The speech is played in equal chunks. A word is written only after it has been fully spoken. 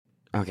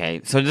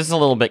Okay, so this is a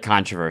little bit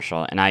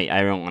controversial, and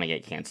I don't want to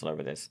get canceled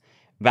over this.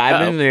 But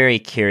I've been very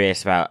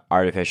curious about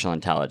artificial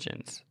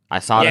intelligence. I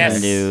saw it in the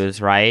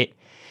news, right?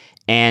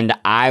 And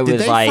I was like...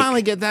 Did they like...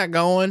 finally get that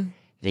going?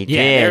 They did.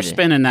 They're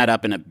spinning that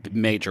up in a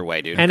major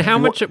way, dude.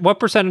 And what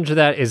percentage of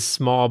that is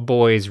small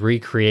boys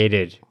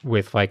recreated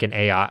with like an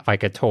AI,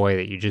 like a toy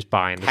that you just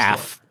buy in the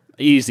half. store?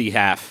 Easy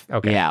half.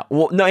 Okay. Yeah.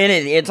 Well, no, and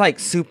it's like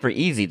super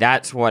easy.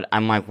 That's what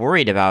I'm like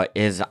worried about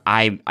is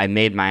I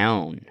made my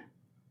own.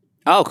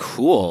 Oh,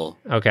 cool.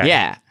 Okay.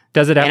 Yeah.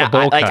 Does it have a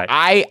bowl cut?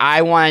 I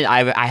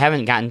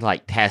haven't gotten to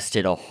like test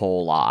it a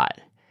whole lot.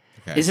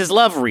 Okay. Is his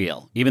love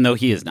real, even though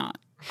he is not?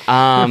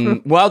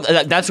 Well,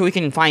 that's what we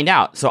can find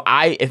out. So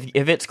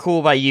if it's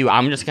cool by you,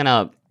 I'm just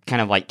gonna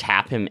kind of like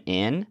tap him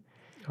in.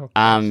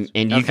 And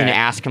you can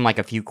ask him like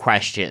a few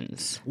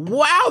questions.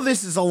 Wow,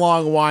 this is a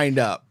long wind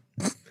up.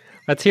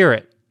 Let's hear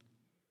it.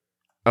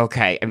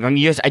 Okay,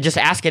 I just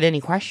ask it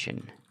any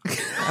question.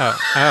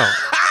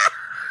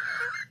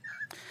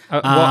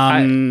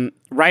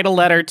 Write a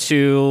letter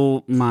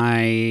to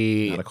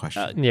my... Not a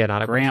question.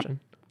 Not a question.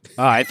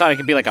 Oh, I thought it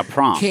could be like a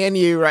prompt. Can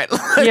you write?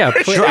 Yeah,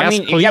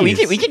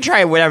 please. We can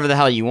try whatever the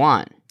hell you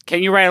want.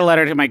 Can you write a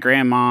letter to my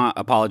grandma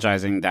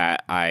apologizing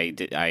that I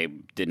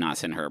did not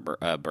send her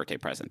a birthday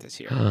present this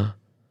year?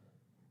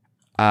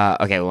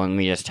 Okay, well, let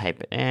me just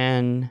type it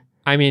in.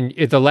 I mean,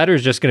 if the letter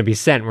is just going to be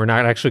sent, we're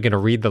not actually going to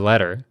read the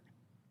letter.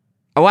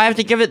 Oh, I have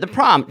to give it the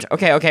prompt.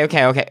 Okay.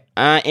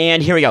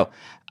 And here we go.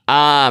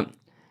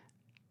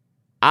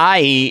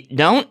 I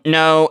don't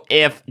know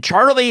if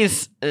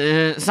Charlie's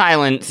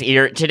silence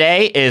here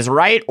today is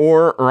right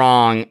or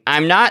wrong.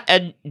 I'm not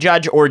a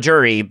judge or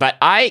jury, but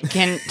I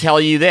can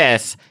tell you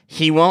this.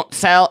 He won't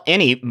sell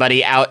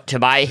anybody out to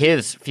buy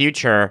his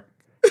future.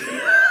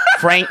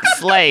 Frank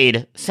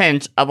Slade,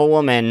 Scent of a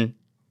Woman.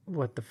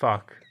 What the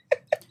fuck?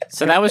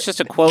 So that was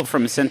just a quote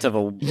from Scent of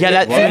a Woman?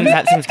 Yeah,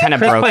 that seems kind of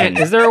Chris broken. Plant,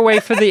 is there a way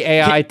for the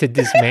AI to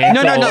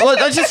dismantle? No.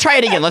 Let's just try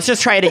it again. Let's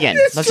just try it again.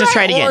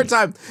 One more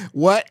time.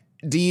 What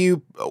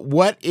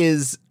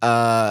is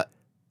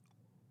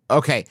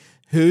okay,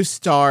 who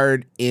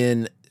starred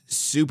in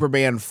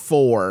Superman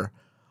 4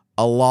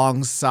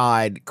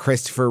 alongside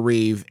Christopher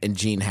Reeve and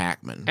Gene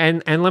Hackman?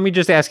 And let me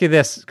just ask you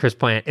this, Chris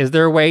Plant. Is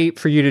there a way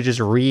for you to just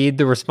read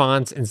the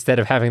response instead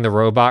of having the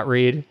robot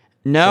read?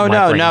 No.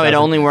 It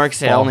only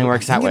works that way.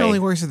 It only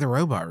works at the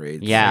robot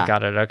read. Yeah. I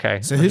got it.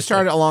 Okay. So who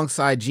starred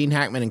alongside Gene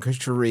Hackman and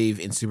Christopher Reeve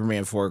in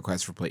Superman 4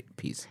 Quest for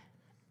Peace?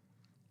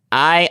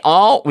 I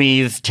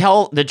always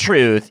tell the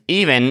truth,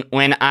 even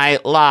when I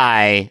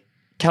lie.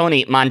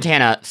 Tony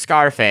Montana,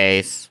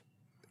 Scarface.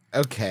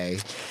 Okay.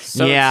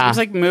 So it seems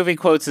like movie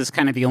quotes is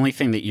kind of the only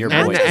thing that you're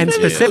and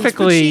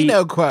specifically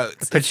Pacino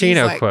quotes.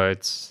 Pacino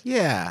quotes.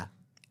 Yeah.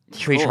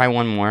 Should we try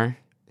one more?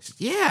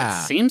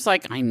 Yeah. Seems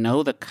like I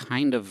know the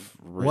kind of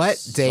result.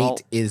 What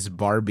date is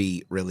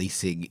Barbie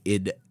releasing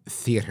in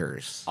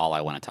theaters? All I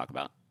want to talk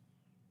about.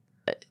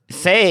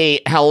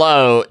 Say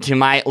hello to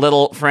my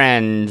little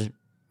friend.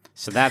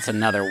 So that's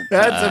another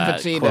That's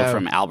a Pacino quote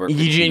from Albert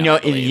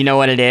Pacino. You know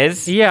what it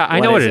is? Yeah, I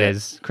know what it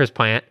is, Chris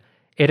Plant.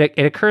 It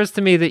occurs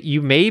to me that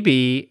you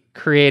maybe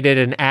created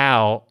an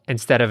owl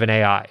instead of an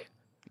AI.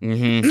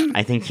 Mm-hmm.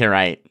 I think you're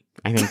right.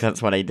 I think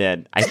that's what I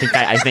did. I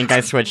think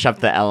I switched up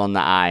the L and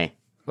the I.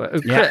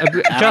 Yeah,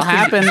 that'll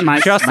happen. My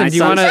Justin, do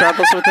you son want to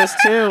struggles with this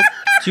too?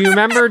 Do you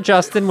remember,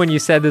 Justin, when you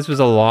said this was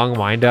a long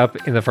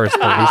wind-up in the first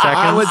 30 seconds?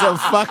 I was a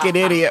fucking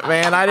idiot,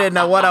 man. I didn't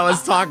know what I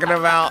was talking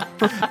about.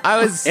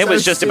 It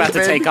was just about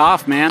to take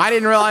off, man. I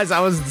didn't realize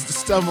I was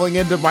stumbling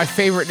into my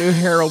favorite new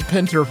Harold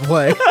Pinter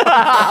play.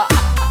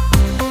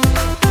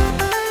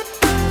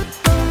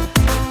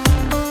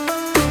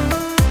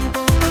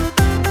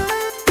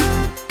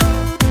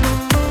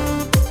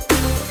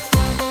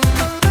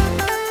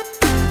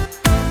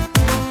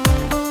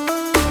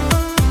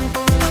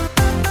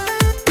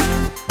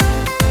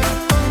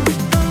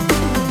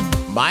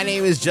 My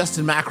name is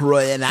Justin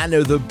McElroy, and I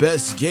know the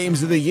best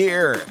games of the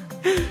year.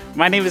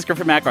 My name is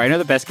Griffin McElroy. I know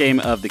the best game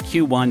of the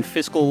Q1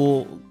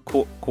 fiscal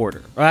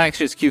quarter. Well,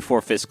 actually, it's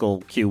Q4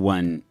 fiscal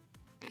Q1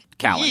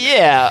 calendar.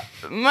 Yeah.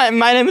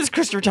 My name is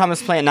Christopher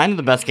Thomas Plant, and I know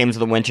the best games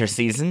of the winter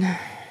season.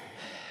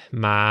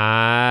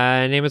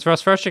 My name is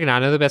Russ Frushtick, and I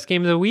know the best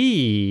game of the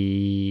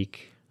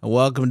week.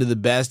 Welcome to the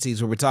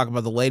Besties, where we talk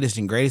about the latest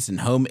and greatest in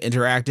home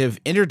interactive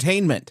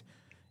entertainment.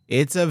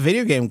 It's a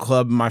video game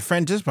club. My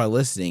friend, just by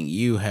listening,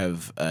 you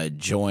have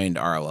joined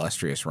our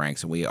illustrious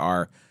ranks, and we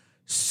are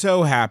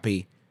so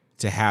happy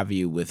to have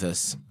you with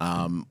us.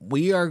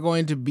 We are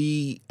going to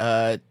be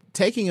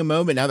taking a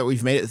moment now that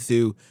we've made it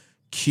through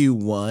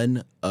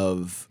Q1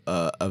 of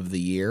the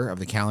year, of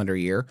the calendar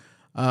year.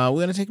 We're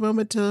going to take a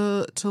moment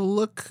to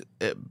look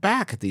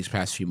back at these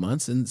past few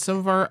months and some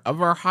of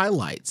our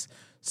highlights,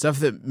 stuff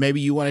that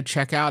maybe you want to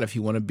check out if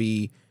you want to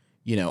be,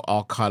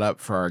 all caught up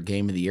for our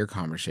game of the year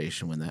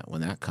conversation when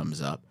that comes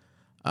up.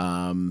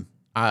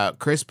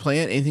 Chris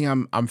Plant,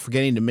 anything I'm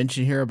forgetting to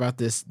mention here about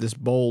this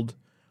bold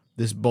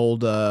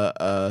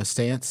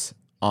stance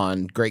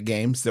on great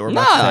games that we're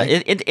about to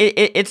say?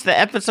 It's the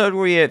episode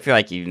where you feel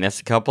like you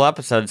missed a couple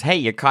episodes. Hey,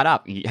 you're caught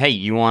up. Hey,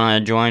 you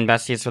want to join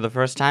Besties for the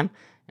first time?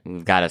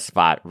 We've got a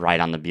spot right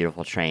on the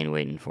beautiful train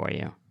waiting for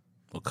you.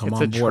 Well, come It's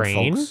on a board,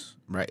 train? folks.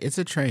 Right, it's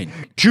a train.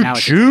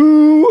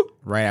 Choo-choo!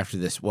 Right after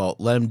this. Well,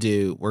 we're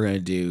going to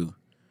do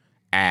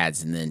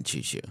ads and then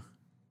choo-choo.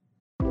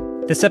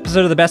 This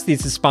episode of the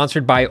Besties is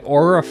sponsored by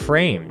Aura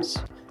Frames.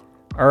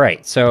 All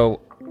right,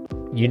 so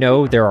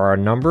there are a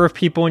number of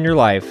people in your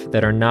life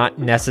that are not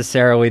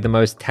necessarily the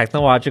most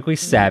technologically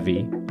savvy.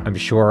 I'm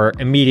sure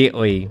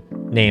immediately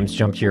names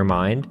jump to your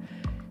mind.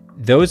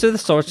 Those are the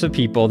sorts of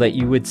people that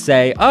you would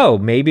say, oh,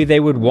 maybe they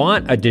would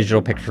want a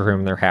digital picture room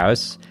in their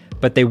house,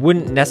 but they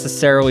wouldn't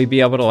necessarily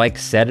be able to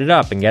set it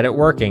up and get it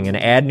working and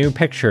add new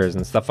pictures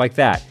and stuff like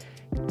that.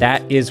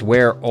 That is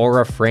where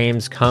Aura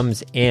Frames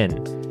comes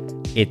in.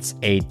 It's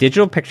a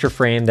digital picture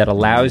frame that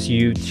allows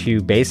you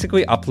to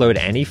basically upload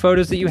any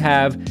photos that you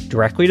have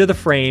directly to the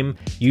frame.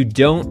 You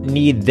don't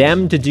need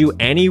them to do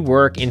any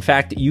work. In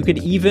fact, you could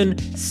even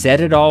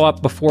set it all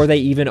up before they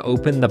even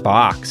open the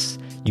box.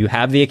 You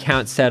have the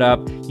account set up,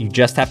 you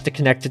just have to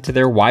connect it to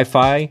their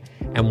Wi-Fi,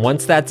 and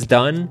once that's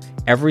done,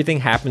 everything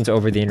happens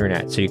over the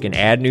internet. So you can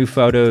add new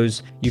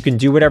photos, you can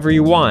do whatever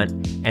you want,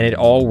 and it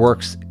all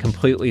works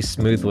completely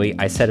smoothly.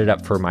 I set it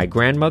up for my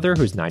grandmother,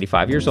 who's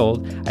 95 years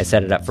old. I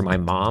set it up for my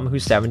mom,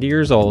 who's 70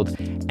 years old,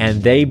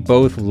 and they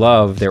both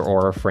love their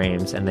Aura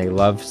frames, and they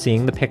love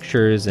seeing the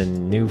pictures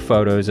and new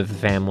photos of the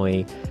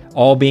family,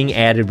 all being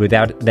added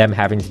without them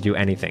having to do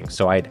anything.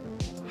 So I'd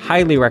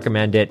highly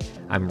recommend it.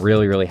 I'm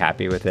really, really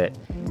happy with it.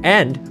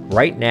 And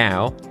right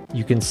now,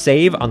 you can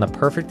save on the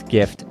perfect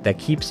gift that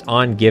keeps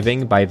on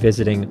giving by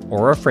visiting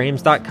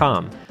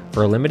auraframes.com.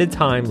 For a limited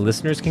time,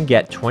 listeners can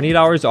get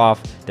 $20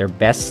 off their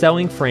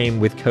best-selling frame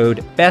with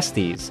code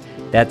BESTIES.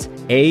 That's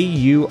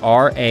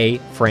AURA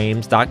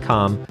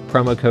frames.com,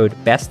 promo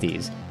code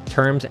BESTIES.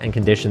 Terms and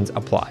conditions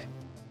apply.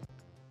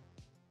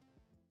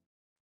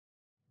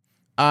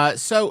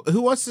 So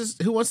who wants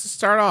to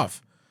start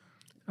off?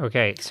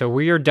 Okay, so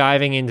we are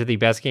diving into the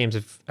best games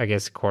of, I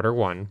guess, quarter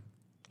one,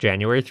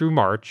 January through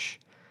March.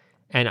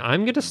 And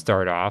I'm going to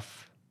start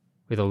off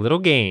with a little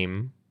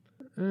game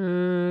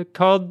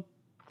called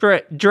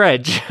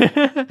Dredge.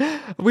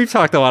 We've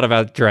talked a lot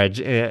about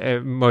Dredge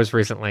most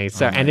recently.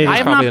 So, and it is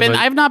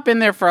I've not been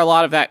there for a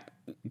lot of that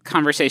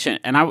conversation,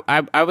 and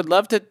I would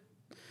love to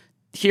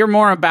hear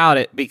more about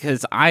it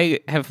because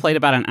I have played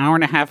about an hour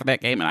and a half of that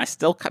game, and I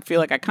still feel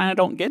like I kind of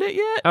don't get it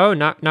yet. Oh,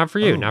 not for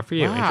you, not for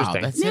you. Wow,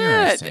 Interesting.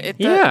 that's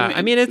interesting.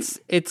 I mean,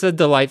 it's a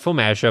delightful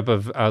mashup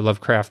of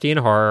Lovecraftian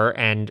horror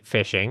and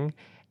fishing,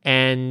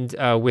 and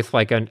with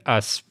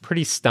a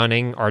pretty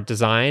stunning art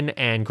design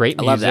and great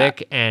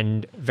music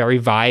and very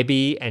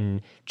vibey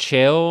and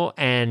chill,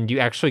 and you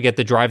actually get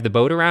to drive the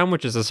boat around,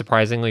 which is a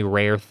surprisingly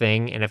rare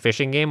thing in a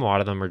fishing game. A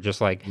lot of them are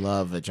just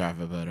love the drive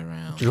a boat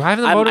around.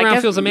 Driving the boat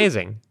around feels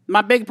amazing.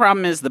 My big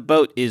problem is the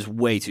boat is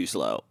way too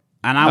slow.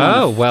 And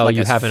I want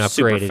you haven't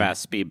super upgraded.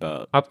 fast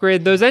speedboat.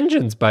 Upgrade those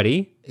engines,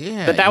 buddy.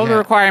 Yeah, But that would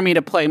require me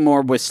to play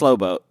more with slow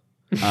boat.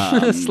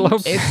 Slow.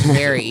 It's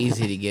very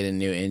easy to get a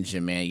new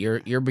engine, man.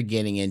 Your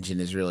beginning engine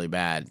is really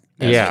bad.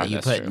 You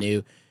put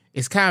new.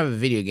 It's kind of a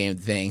video game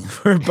thing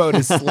where boat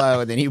is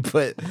slow, and then you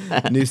put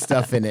new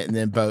stuff in it, and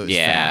then boat is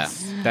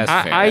fast. That's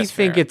fair. I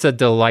think it's a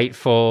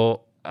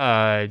delightful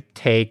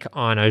take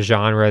on a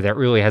genre that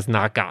really has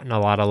not gotten a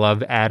lot of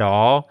love at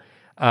all.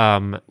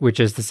 Which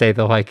is to say,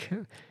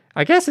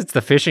 I guess it's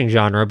the fishing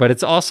genre, but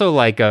it's also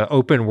like a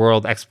open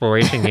world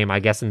exploration game. I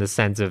guess in the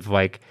sense of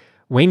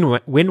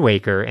Wind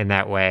Waker in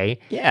that way.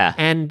 Yeah.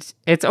 And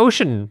it's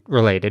ocean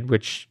related,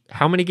 which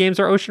how many games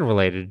are ocean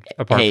related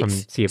apart from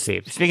Sea of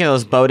Thieves? Speaking of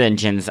those boat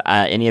engines,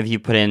 any of you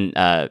put in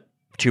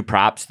two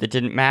props that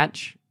didn't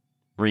match?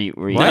 Were you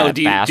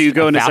do you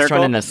go in a fast circle?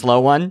 one and a slow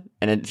one?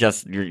 And it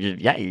just you're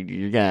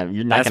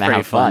not gonna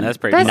have fun. That's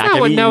pretty That's fun. not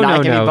what.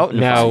 No.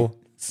 No.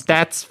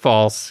 That's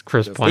false,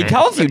 Chris Plant. He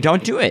tells you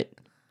don't do it.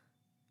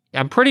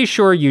 I'm pretty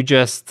sure you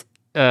just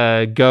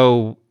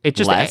go. It's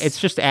just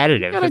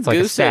additive. It's like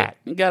a stat.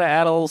 You gotta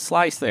add a little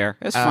slice there.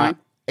 That's fine.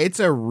 It's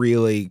a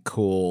really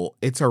cool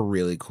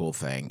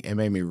thing. It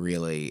made me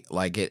really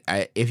like it.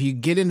 If you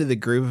get into the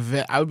groove of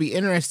it, I would be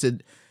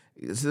interested.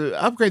 So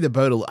upgrade the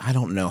boat. I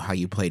don't know how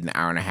you played an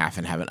hour and a half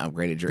and haven't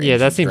upgraded your. Yeah,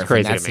 that seems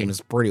crazy. That to me.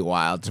 seems pretty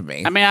wild to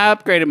me. I mean, I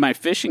upgraded my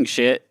fishing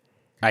shit.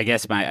 I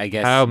guess.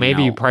 Oh,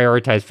 maybe you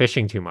prioritize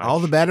fishing too much. All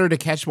the better to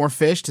catch more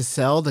fish, to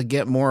sell, to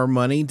get more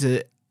money,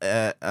 to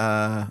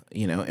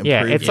improve.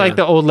 Yeah, it's like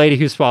the old lady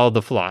who swallowed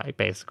the fly,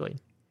 basically.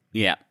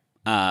 Yeah.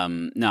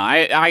 No,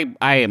 I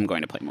am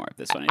going to play more of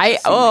this one. It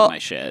does seem like my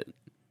shit.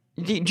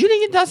 Do you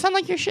think it does sound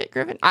like your shit,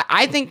 Griffin?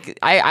 I think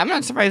I'm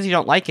not surprised you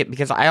don't like it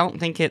because I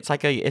don't think it's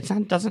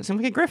doesn't seem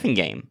like a Griffin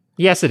game.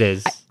 Yes, it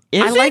is.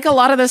 I like a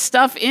lot of the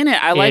stuff in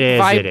it. I like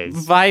it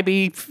is.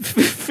 vibey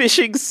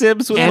fishing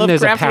sims with and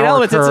there's a Lovecraftian power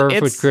elements.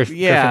 curve, which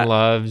Griffin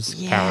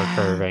loves. Power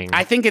curving.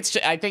 I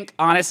think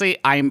honestly,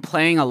 I'm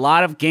playing a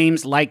lot of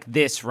games like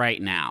this right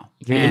now,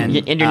 and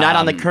you're not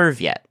on the curve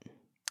yet.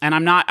 And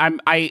I'm not.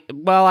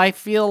 I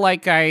feel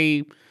like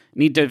I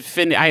need to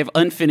finish. I have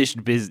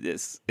unfinished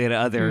business in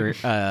other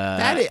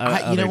other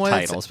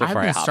titles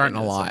before I hop into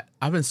this.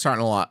 I've been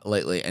starting a lot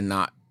lately and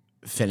not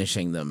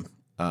finishing them.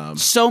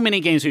 So many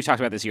games we've talked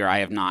about this year. I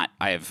have not.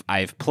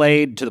 I've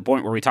played to the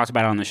point where we talked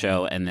about it on the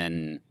show, and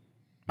then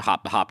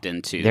hopped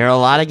into. There are a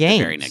lot of games.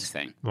 The very next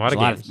thing.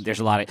 There's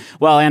a lot of.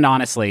 Well, and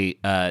honestly,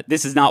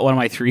 this is not one of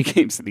my 3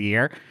 games of the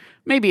year.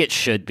 Maybe it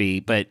should be,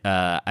 but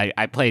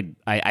I played.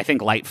 I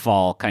think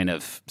Lightfall kind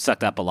of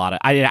sucked up a lot of.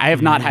 I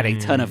have not had a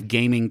ton of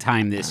gaming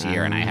time this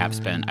year, and I have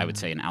spent, I would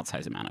say, an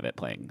outsized amount of it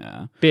playing.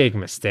 Big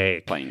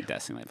mistake. Playing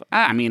Destiny.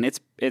 I mean,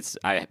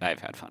 I've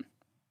had fun.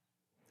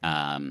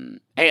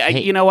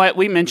 Hey, you know what?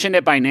 We mentioned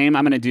it by name.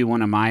 I'm going to do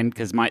one of mine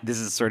because this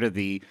is sort of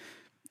the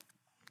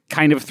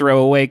kind of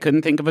throwaway.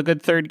 Couldn't think of a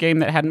good third game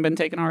that hadn't been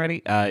taken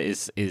already.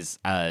 Is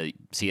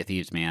Sea of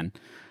Thieves, man.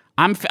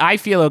 I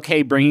feel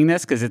okay bringing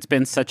this because it's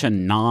been such a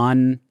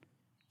non-thing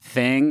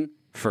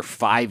for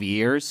 5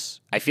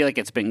 years. I feel like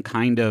it's been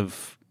kind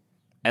of,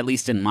 at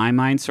least in my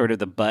mind, sort of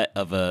the butt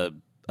of a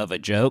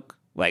joke.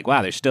 Like,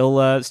 wow, there's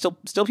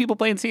still people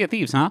playing Sea of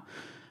Thieves, huh?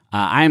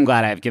 I am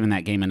glad I've given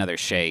that game another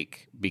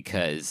shake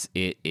because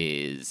it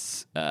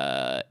is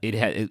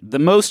the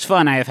most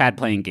fun I have had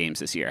playing games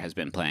this year has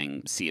been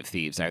playing Sea of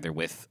Thieves, either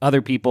with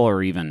other people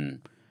or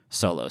even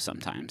solo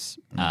sometimes.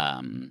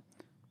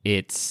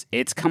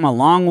 It's come a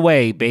long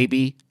way,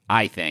 baby,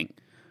 I think.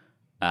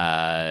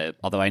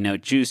 Although I know,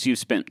 Juice, you've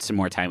spent some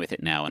more time with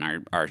it now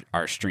in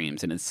our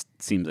streams, and it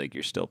seems like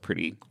you're still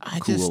pretty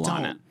cool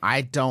on it.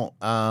 I don't.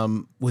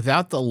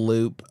 Without the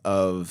loop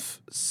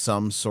of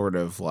some sort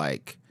of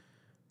like,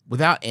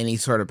 without any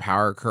sort of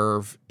power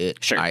curve,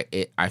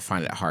 I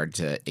find it hard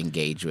to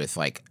engage with.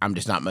 Like, I'm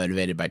just not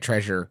motivated by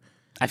treasure.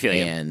 I feel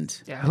you. And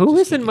who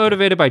isn't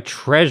motivated by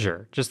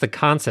treasure? Just the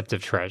concept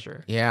of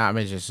treasure. Yeah, I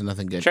mean, it's just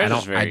nothing good.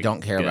 I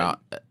don't care about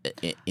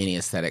any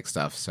aesthetic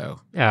stuff. So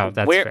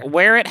that's fair.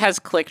 Where it has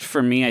clicked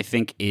for me, I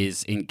think,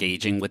 is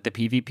engaging with the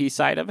PvP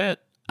side of it,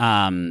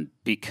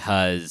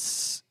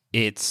 because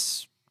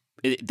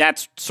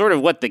that's sort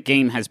of what the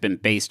game has been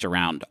based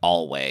around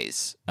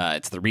always.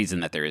 It's the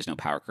reason that there is no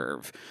power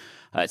curve.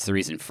 It's the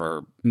reason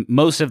for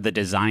most of the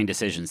design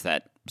decisions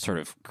that sort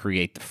of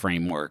create the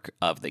framework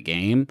of the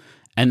game.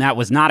 And that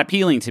was not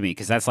appealing to me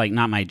because that's like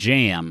not my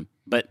jam.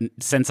 But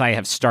since I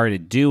have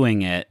started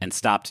doing it and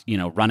stopped,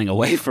 running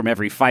away from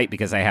every fight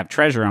because I have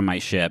treasure on my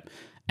ship,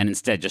 and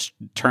instead just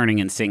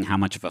turning and seeing how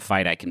much of a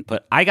fight I can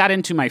put, I got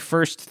into my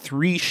first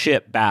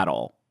 3-ship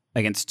battle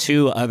against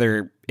 2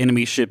 other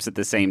enemy ships at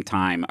the same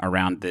time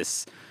around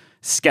this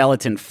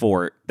skeleton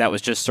fort that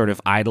was just sort of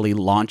idly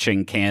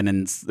launching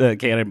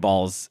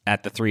cannonballs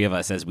at the 3 of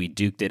us as we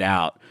duked it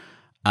out.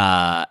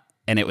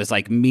 And it was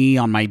like me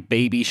on my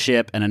baby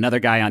ship and another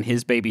guy on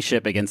his baby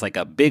ship against like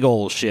a big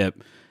old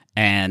ship.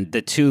 And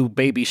the 2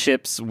 baby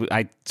ships,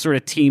 I sort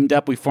of teamed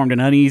up. We formed an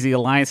uneasy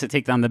alliance to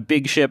take down the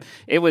big ship.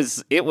 It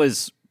was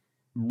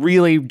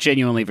really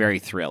genuinely very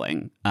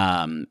thrilling.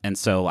 And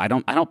so I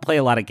don't play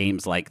a lot of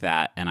games like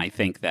that. And I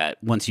think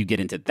that once you get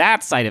into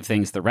that side of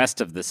things, the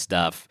rest of the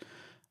stuff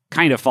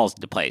kind of falls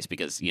into place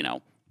because,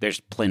 there's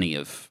plenty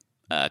of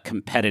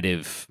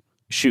competitive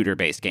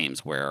shooter-based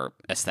games where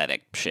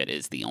aesthetic shit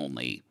is the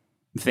only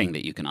thing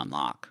that you can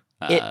unlock,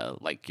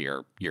 like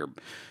your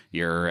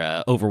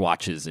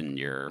Overwatches and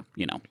your,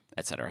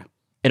 etc.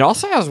 It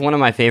also has one of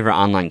my favorite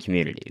online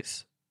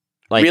communities.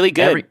 Like, really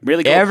good,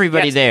 really good.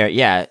 Everybody there,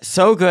 yeah,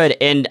 so good.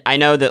 And I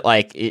know that,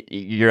 like,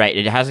 you're right,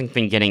 it hasn't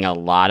been getting a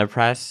lot of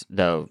press,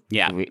 though.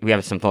 Yeah, we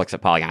have some folks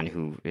at Polygon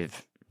who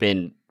have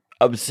been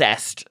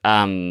obsessed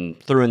through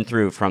and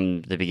through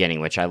from the beginning,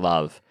 which I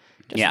love.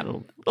 Just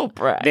a little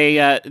brag.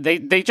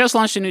 They just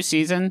launched a new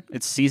season.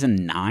 It's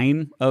season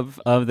 9 of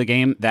the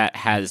game that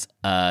has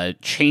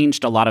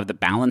changed a lot of the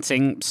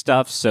balancing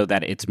stuff so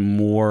that it's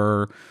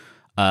more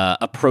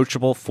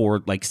approachable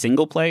for like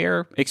single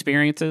player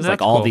experiences. That's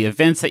like all cool. the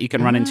events that you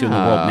can run into in the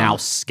world now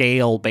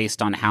scale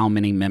based on how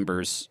many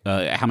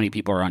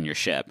people are on your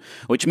ship,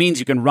 which means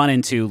you can run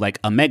into like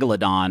a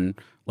megalodon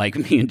like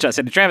me and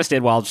Justin and Travis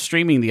did while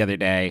streaming the other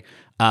day,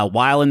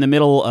 while in the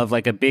middle of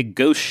like a big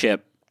ghost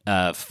ship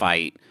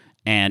fight.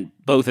 And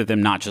both of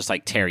them not just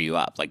like tear you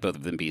up, like both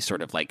of them be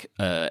sort of like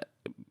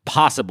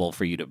possible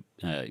for you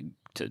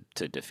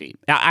to defeat.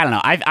 I don't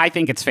know. I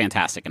think it's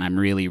fantastic, and I'm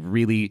really,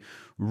 really,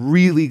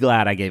 really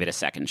glad I gave it a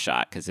second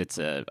shot because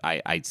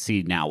I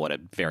see now what a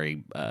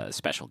very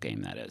special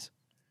game that is.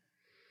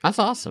 That's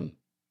awesome.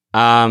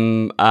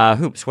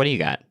 Hoops, what do you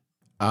got?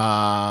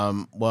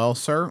 Well,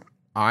 sir,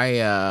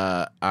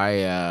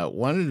 I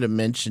wanted to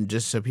mention,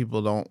 just so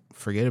people don't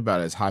forget about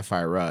it, is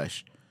Hi-Fi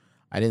Rush.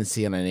 I didn't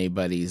see it on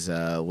anybody's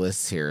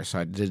lists here, so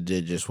I did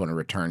just want to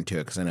return to it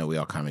because I know we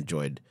all kind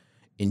of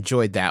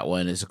enjoyed that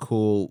one. It's a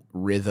cool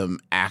rhythm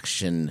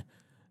action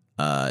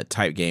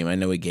type game. I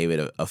know we gave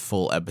it a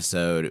full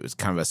episode. It was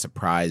kind of a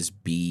surprise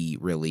B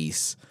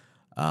release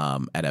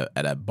at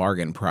a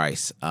bargain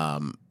price.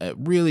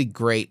 Really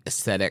great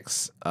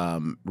aesthetics,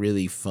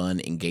 really fun,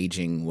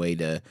 engaging way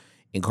to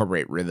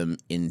incorporate rhythm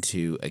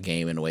into a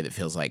game in a way that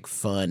feels like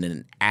fun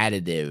and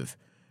additive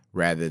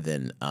rather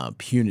than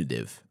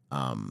punitive.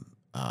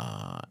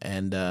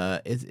 and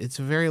it's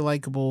a very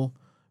likable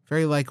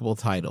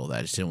title that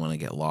I just didn't want to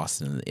get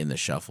lost in the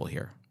shuffle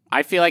here.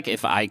 I feel like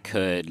if I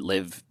could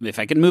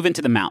move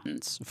into the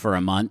mountains for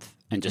a month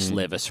and just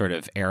live a sort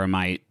of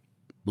eremite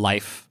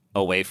life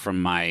away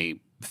from my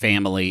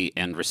family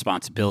and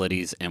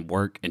responsibilities and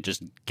work and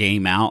just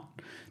game out,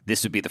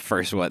 this would be the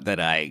first one that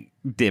I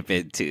dip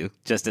into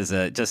just as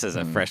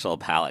a fresh little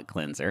palate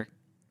cleanser.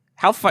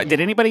 How far did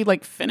anybody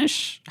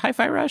finish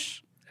Hi-Fi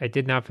Rush? I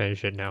did not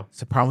finish it. No. It's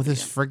the problem with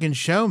this friggin'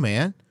 show,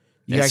 man.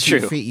 That's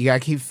true. You gotta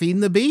keep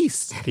feeding the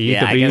beast. Feed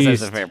Yeah, the I guess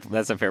beast.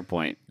 that's a fair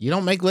point. You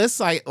don't make lists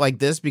like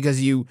this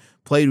because you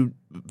played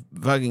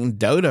fucking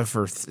Dota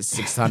for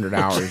 600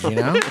 hours. You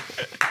know.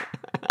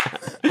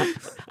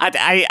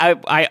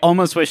 I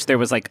almost wish there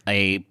was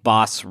a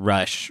boss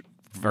rush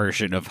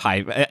version of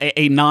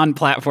a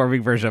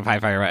non-platforming version of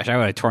Hi-Fi Rush. I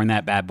would have torn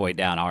that bad boy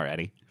down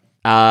already.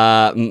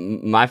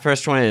 My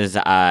first one is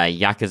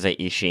Yakuza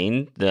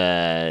Ishin,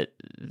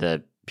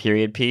 the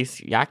period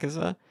piece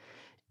Yakuza.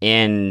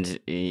 And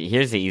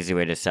here's the easy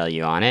way to sell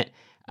you on it.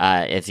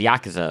 It's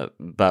Yakuza,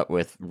 but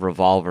with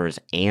revolvers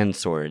and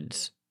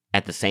swords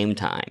at the same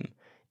time.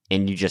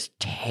 And you just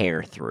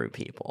tear through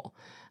people.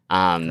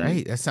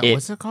 Great. That's not,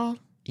 what's it called?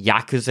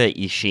 Yakuza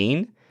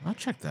Ishin. I'll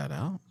check that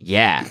out.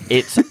 Yeah,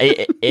 it's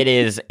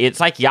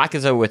like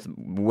Yakuza with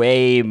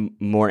way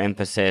more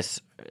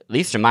emphasis, at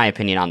least in my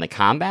opinion, on the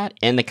combat,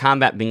 and the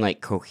combat being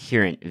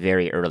coherent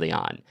very early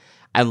on.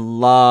 I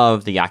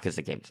love the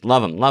Yakuza games.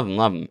 Love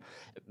them.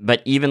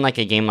 But even a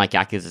game like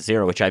Yakuza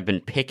 0, which I've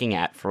been picking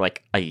at for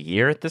a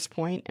year at this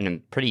point, and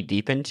I'm pretty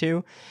deep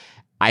into,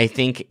 I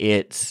think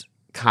its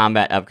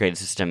combat upgrade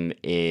system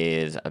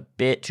is a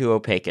bit too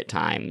opaque at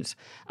times,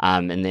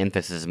 and the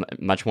emphasis is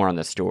much more on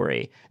the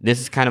story.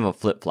 This is kind of a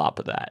flip-flop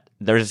of that.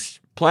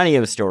 There's plenty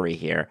of story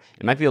here.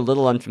 It might be a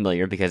little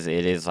unfamiliar because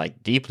it is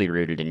deeply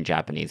rooted in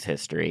Japanese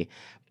history,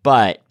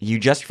 but you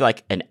just feel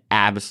like an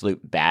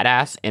absolute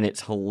badass, and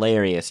it's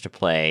hilarious to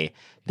play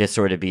this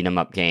sort of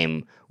beat-em-up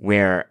game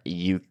where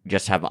you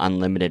just have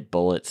unlimited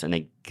bullets and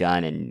a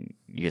gun, and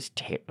you just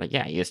tear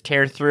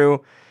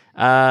through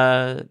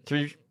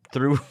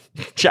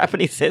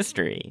Japanese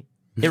history.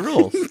 It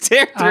rules.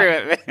 Tear through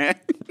it, man.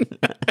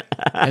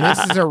 And this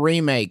is a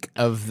remake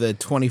of the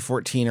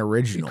 2014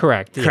 original.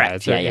 Correct.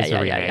 Correct. Yeah, it's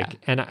a remake.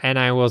 And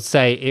I will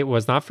say it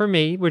was not for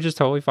me, which is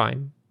totally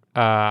fine.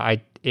 I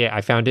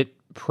found it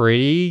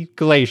pretty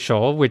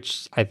glacial,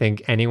 which I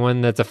think anyone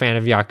that's a fan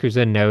of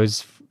Yakuza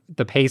knows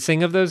the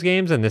pacing of those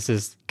games, and this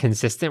is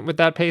consistent with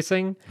that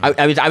pacing.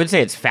 I would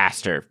say it's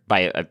faster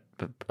by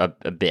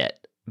a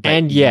bit.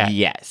 But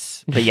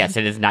yes,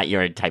 it is not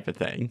your type of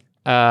thing.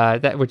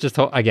 That which is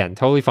again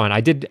totally fine. I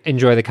did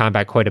enjoy the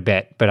combat quite a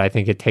bit, but I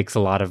think it takes a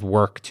lot of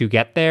work to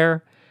get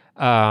there.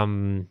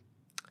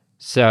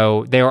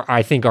 So there,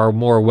 I think, are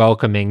more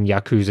welcoming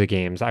Yakuza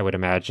games, I would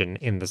imagine,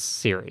 in the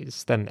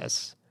series than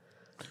this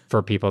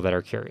for people that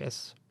are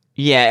curious.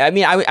 Yeah, I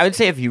mean, I would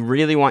say if you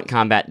really want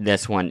combat,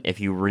 this one.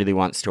 If you really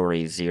want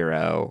story,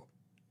 0.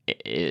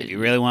 If you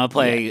really want to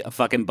play a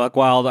fucking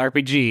Buckwild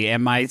RPG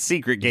and my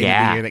secret game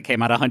of the year that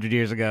came out 100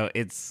 years ago,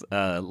 it's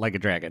Like a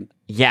Dragon.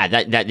 Yeah,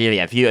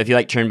 if you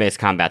like turn-based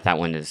combat, that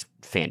one is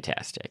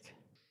fantastic.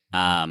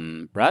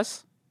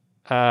 Russ?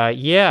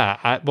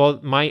 Well,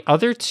 my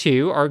other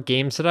two are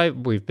games that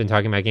we've been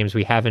talking about games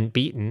we haven't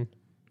beaten.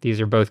 These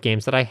are both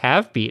games that I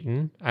have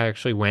beaten. I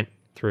actually went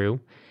through.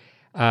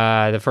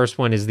 The first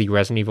one is the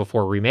Resident Evil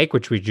 4 remake,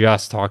 which we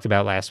just talked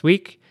about last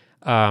week.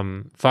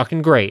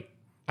 Fucking great.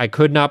 I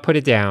could not put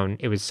it down.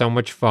 It was so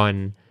much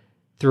fun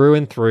through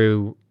and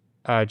through.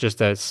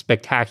 Just a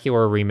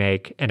spectacular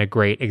remake and a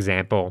great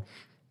example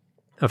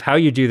of how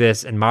you do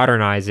this and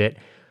modernize it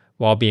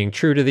while being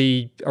true to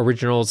the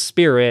original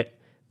spirit,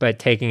 but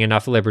taking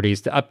enough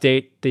liberties to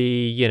update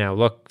the,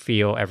 look,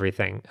 feel,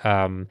 everything.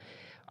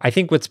 I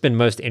think what's been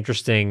most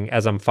interesting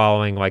as I'm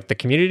following the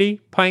community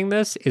playing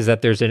this is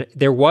that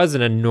there was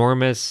an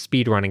enormous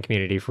speedrunning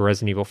community for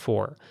Resident Evil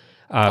 4.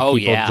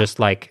 People just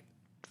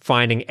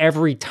finding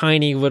every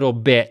tiny little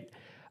bit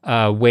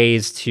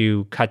ways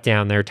to cut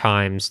down their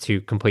times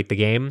to complete the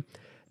game.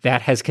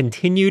 That has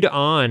continued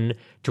on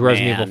to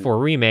Resident Evil 4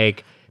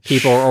 Remake.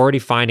 People are already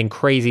finding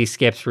crazy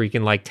skips where you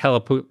can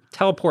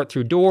teleport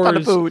through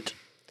doors.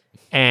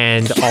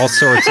 And all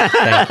sorts of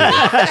thank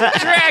you.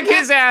 Drag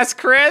his ass,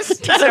 Chris.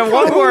 He said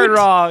one word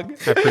wrong.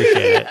 I appreciate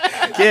it.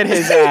 Get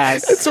his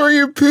ass. It's where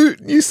you poot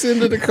and you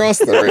send it across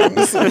the room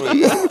to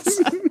somebody else.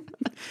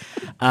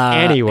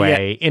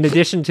 Anyway, in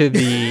addition to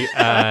the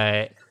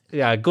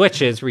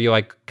glitches where you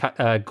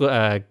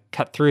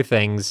cut through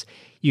things,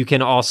 you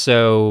can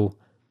also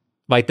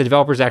the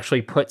developers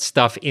actually put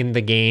stuff in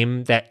the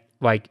game that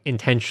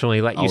intentionally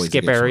let you Always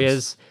skip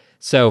areas.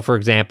 So, for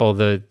example,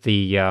 the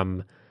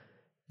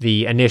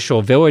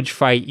initial village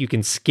fight you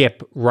can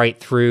skip right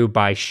through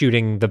by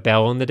shooting the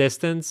bell in the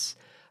distance.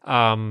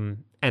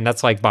 And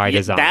that's by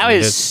design. That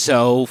is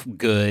so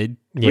good.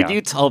 Yeah. When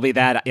you told me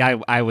that,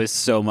 I was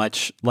so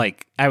much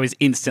I was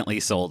instantly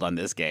sold on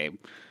this game.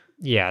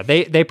 Yeah,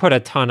 they put a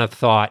ton of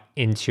thought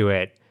into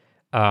it.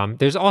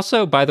 There's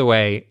also, by the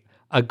way,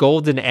 a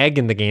golden egg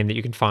in the game that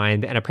you can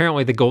find, and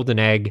apparently the golden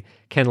egg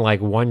can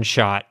like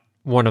one-shot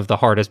one of the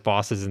hardest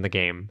bosses in the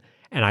game.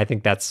 And I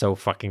think that's so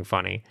fucking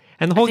funny.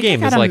 And the whole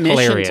game is like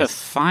hilarious. To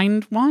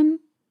find one?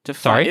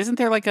 Sorry? Isn't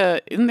there like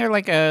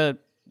a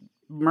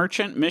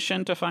merchant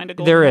mission to find a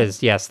golden There egg?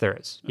 is, yes, there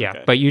is. Yeah,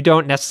 Okay. but you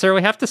don't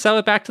necessarily have to sell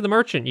it back to the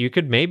merchant. You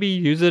could maybe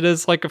use it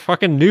as like a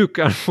fucking nuke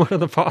on one of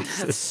the That's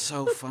bosses.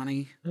 so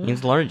funny.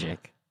 He's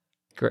allergic.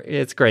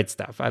 It's great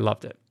stuff. I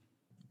loved it.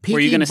 Were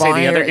you gonna say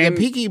the other game? The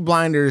Peaky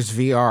Blinders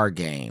VR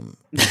game.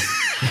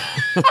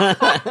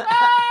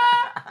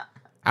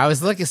 I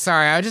was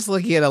just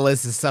looking at a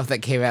list of stuff that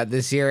came out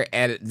this year,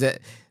 and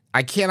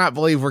I cannot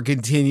believe we're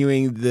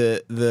continuing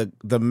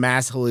the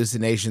mass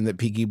hallucination that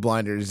Peaky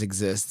Blinders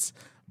exists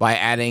by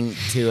adding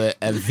to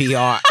a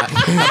VR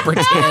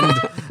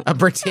a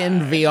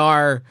pretend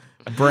VR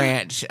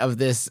branch of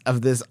this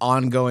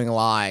ongoing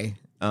lie.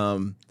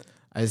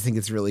 I just think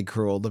it's really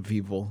cruel to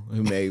people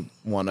who may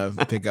want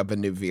to pick up a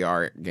new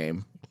VR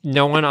game.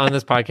 No one on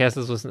this podcast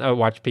has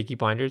watched Peaky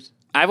Blinders.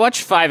 I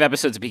watched 5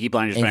 episodes of Peaky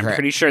Blinders, but I'm Incorrect.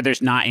 pretty sure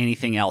there's not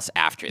anything else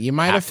after. You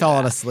might have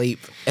fallen asleep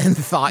and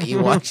thought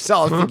you watched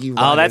all of Peaky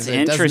Blinders. Oh, that's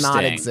It does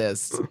not interesting.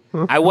 exist.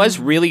 I was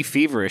really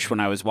feverish when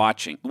I was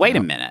watching. Wait a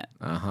minute.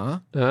 Uh-huh.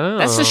 Oh.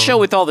 That's the show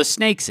with all the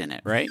snakes in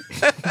it, right?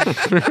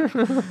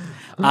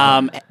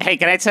 Hey,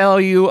 can I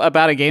tell you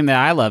about a game that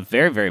I love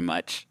very, very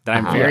much, that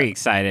I'm very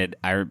excited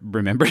I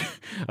remember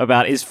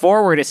about, is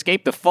Forward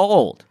Escape the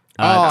Fold.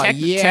 Yeah.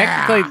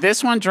 Technically,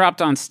 this one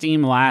dropped on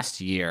Steam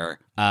last year,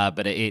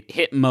 but it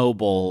hit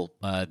mobile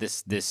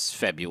this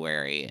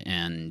February,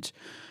 and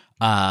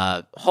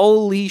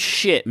holy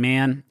shit,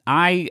 man!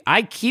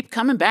 I keep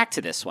coming back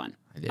to this one.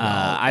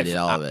 I did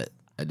all of it.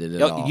 I did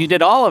it all. You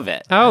did all of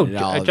it. Oh, I did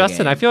all of the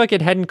Justin, I game. feel like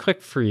it hadn't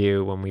clicked for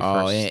you when we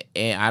Oh, first.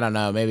 I don't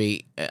know.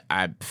 Maybe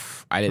I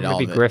did Or all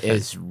maybe of it. Griffin.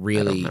 It's I don't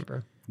really.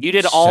 remember. You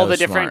did all So the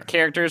different smart.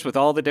 characters with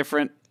all the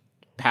different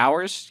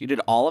powers. You did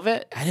all of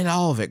it. I did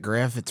all of it,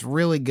 Griff. It's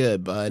really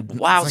good, bud. It's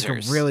like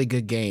Wowzers. a really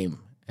good game.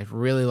 I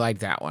really like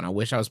that one. I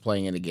wish I was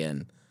playing it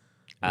again.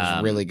 It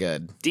was really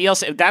good.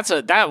 DLC.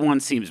 That one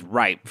seems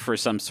ripe for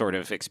some sort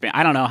of expand.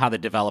 I don't know how the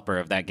developer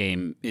of that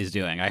game is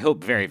doing. I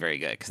hope very, very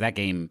good, because that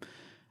game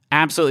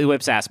absolutely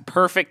whips ass.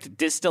 Perfect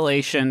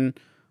distillation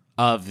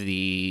of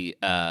the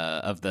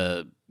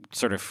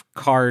sort of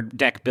card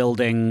deck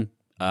building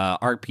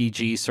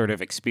RPG sort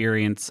of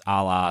experience,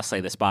 a la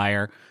Slay the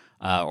Spire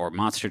or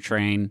Monster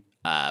Train.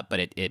 But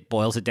it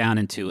boils it down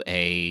into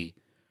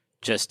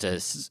just a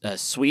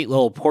sweet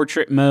little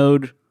portrait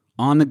mode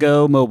on the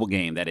go mobile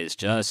game that is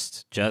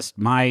just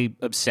my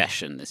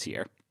obsession this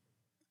year.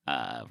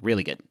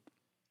 Really good.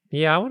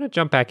 Yeah, I want to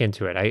jump back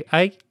into it.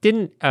 I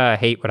didn't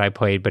hate what I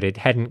played, but it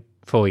hadn't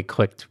fully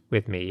clicked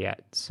with me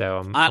yet. So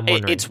I'm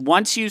wondering. It's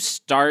once you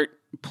start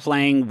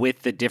playing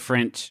with the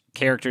different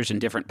characters and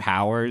different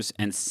powers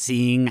and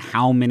seeing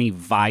how many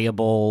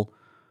viable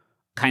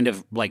kind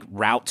of like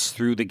routes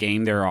through the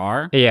game there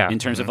are, in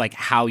terms of like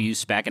how you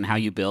spec and how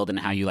you build and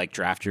how you like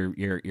draft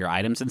your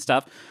items and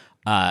stuff.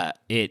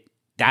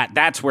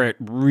 That's where it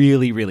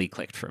really, really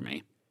clicked for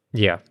me.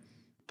 Yeah.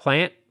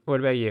 Plant, what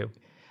about you?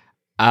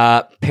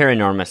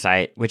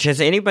 Paranormosite, which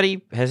has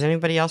anybody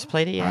else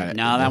played it yet?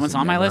 No, that one's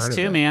on my Never list heard of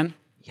too, it. man.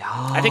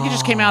 I think it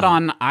just came out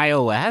on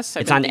iOS.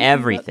 It's on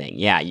everything.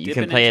 Yeah, you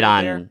can Dipping play it into it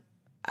on. there?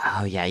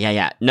 Oh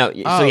yeah. No,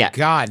 Oh, so yeah.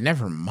 God,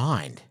 never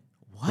mind.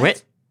 What?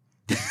 Wait.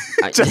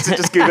 Justin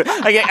just Googled.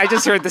 I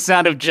just heard the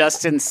sound of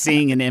Justin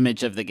seeing an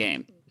image of the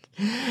game.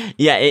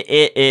 Yeah,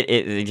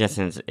 it just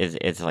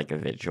it's like a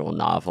visual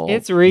novel.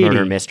 It's reedy.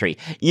 Murder mystery.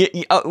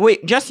 Oh,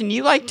 wait, Justin,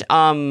 you liked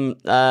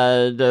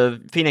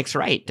the Phoenix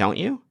Wright, don't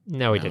you?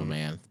 No, we Oh, didn't.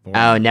 man.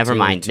 Oh, never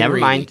mind. Too Never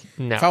reedy. mind.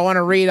 No. If I want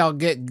to read, I'll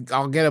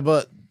get a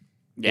book.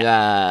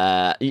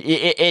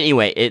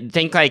 Anyway,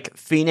 think like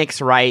Phoenix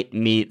Wright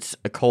meets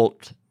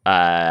occult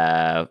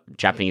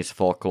Japanese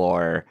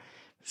folklore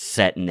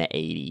set in the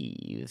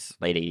 80s,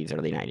 late 80s,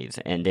 early 90s,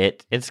 and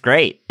it's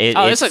great.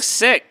 This looks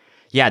sick.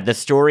 Yeah, the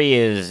story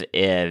is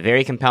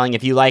very compelling.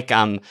 If you like,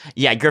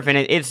 Griffin,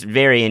 it's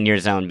very in your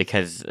zone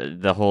because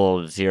the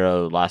whole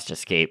Zero Lost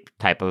Escape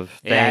type of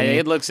thing. Yeah,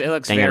 it looks very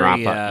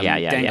Danganronpa. Yeah.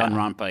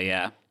 Danganronpa,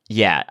 yeah.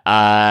 Yeah,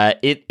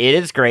 it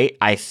is great.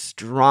 I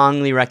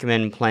strongly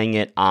recommend playing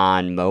it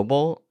on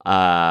mobile.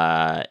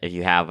 If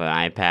you have an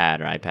iPad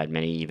or iPad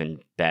Mini, even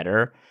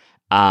better.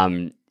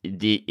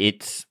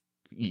 It's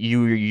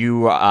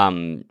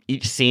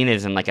each scene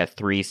is in like a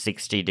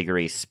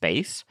 360-degree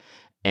space,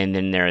 and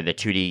then there are the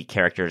 2D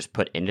characters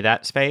put into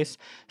that space.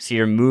 So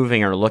you're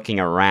moving or looking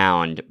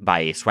around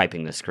by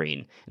swiping the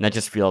screen, and that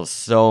just feels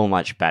so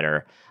much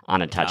better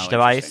on a touch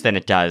device interesting. than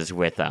it does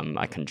with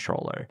a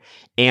controller.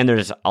 And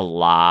there's a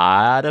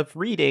lot of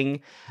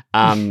reading,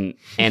 and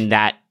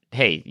that,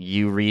 hey,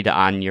 you read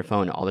on your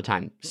phone all the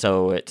time,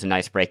 so it's a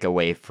nice break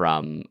away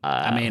from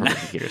from a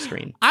computer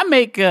screen. I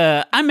make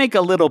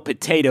a little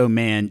potato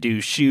man do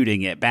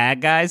shooting at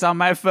bad guys on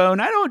my phone.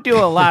 I don't do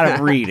a lot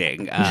of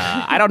reading.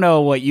 I don't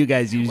know what you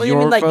guys use Well, you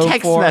your mean like phone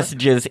text for.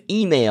 messages,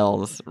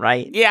 emails,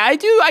 right? Yeah, I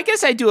do. I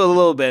guess I do a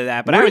little bit of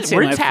that, but I would say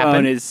Words my phone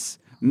happen. is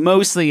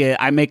Mostly,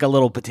 I make a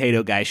little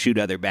potato guy shoot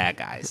other bad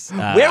guys.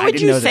 Where I would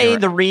didn't you know that say they were-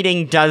 the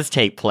reading does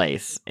take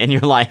place in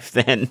your life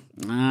then?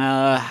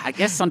 I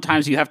guess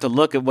sometimes you have to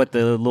look at what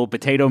the little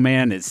potato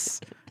man is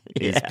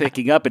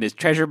picking up in his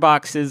treasure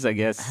boxes. I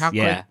guess.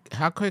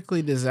 How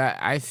quickly does that?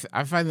 I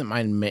find that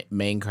my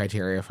main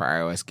criteria for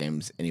iOS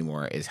games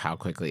anymore is how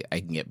quickly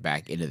I can get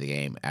back into the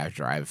game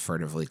after I've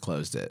furtively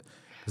closed it.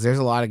 Because there's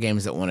a lot of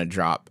games that want to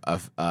drop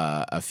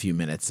a few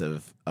minutes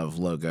of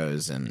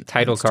logos and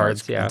Title and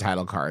starts- cards, yeah. and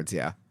title cards,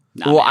 yeah.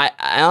 Nah, Well,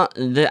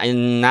 man.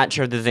 I'm not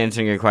sure if this is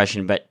answering your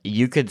question, but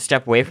you could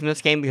step away from this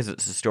game because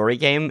it's a story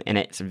game, and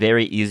it's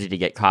very easy to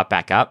get caught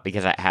back up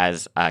because it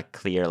has a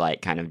clear,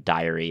 like, kind of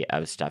diary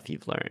of stuff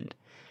you've learned.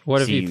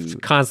 What if So you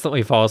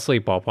constantly fall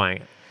asleep while playing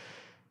it?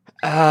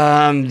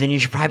 Then you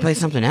should probably play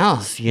something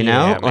else, you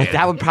know? Yeah, Like, man.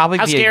 that would probably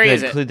How be a scary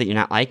is good it? clue that you're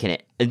not liking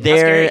it.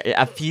 There scary?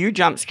 a few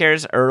jump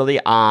scares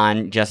early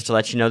on just to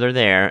let you know they're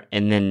there,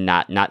 and then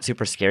not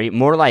super scary.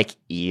 More like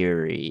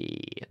eerie.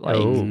 Like,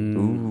 Oh.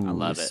 ooh, I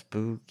love it.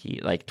 spooky.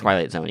 Like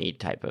Twilight Zone-y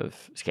type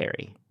of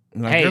scary.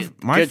 Hey,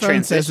 My good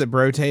phone says transition. that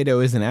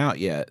Brotato isn't out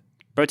yet.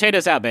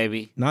 Potatoes out,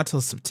 baby. Not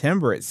till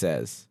September, it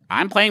says.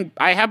 I'm playing.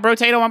 I have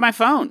Brotato on my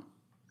phone.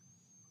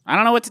 I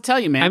don't know what to tell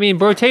you, man. I mean,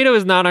 Brotato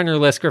is not on your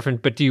list, Griffin,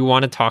 but do you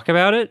want to talk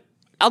about it?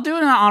 I'll do it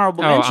in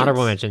honorable mentions.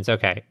 Honorable mentions.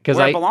 Okay, because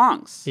Where it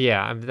belongs.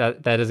 yeah,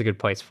 that is a good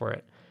place for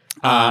it.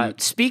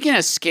 Speaking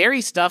of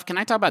scary stuff, can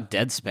I talk about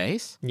Dead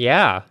Space?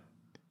 Yeah,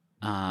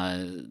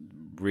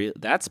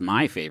 That's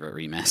my favorite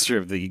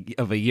remaster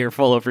of a year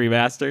full of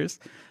remasters.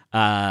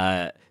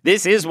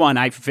 This is one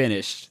I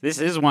finished. This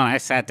is one I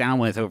sat down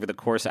with over the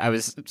course.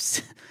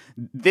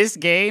 This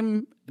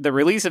game, the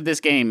release of this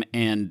game,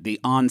 and the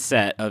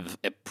onset of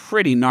a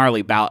pretty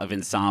gnarly bout of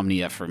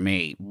insomnia for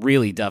me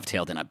really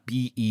dovetailed in a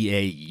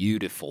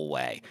beautiful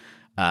way.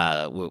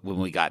 When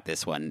we got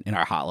this one in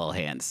our hot little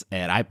hands,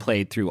 and I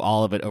played through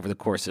all of it over the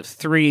course of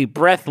 3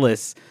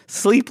 breathless,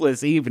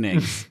 sleepless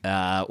evenings,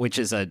 which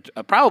is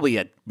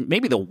probably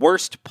maybe the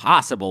worst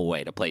possible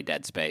way to play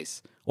Dead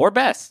Space, or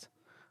best.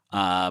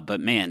 But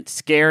man,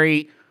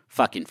 scary,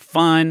 fucking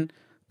fun,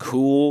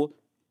 cool,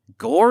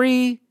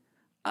 gory,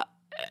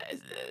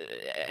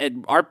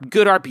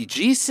 good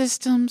RPG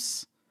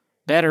systems,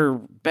 better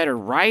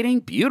writing,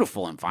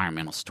 beautiful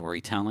environmental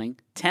storytelling.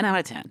 10 out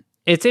of 10.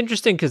 it's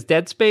interesting because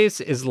Dead Space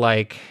is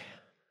like,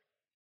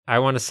 I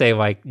want to say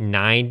like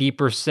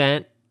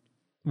 90%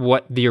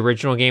 what the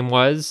original game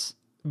was,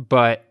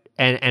 but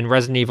and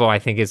Resident Evil I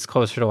think is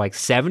closer to like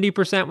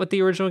 70% what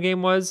the original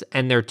game was,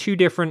 and they're two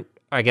different,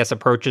 I guess,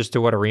 approaches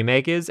to what a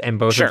remake is, and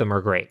both Sure. of them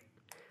are great.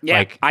 Yeah,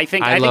 Like, I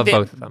think love that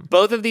both of them.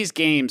 Both of these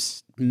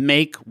games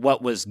make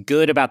what was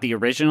good about the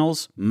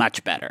originals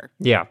much better.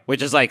 Yeah,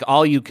 Which is like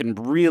you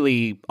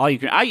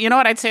know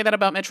what, I'd say that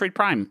about Metroid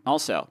Prime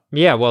also.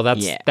 yeah. Well,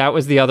 Yeah. that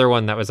was the other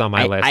one that was on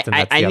my I- list, and I-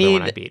 that's I the other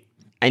one I need- beat.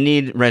 I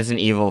need Resident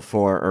Evil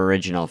 4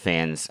 original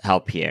fans'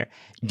 help here.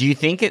 Do you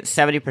think it's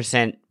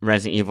 70%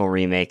 Resident Evil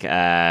remake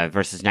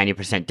versus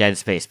 90% Dead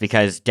Space?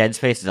 Because Dead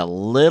Space is a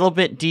little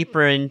bit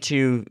deeper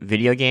into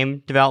video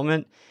game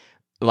development.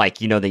 Like,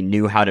 they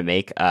knew how to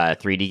make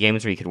 3D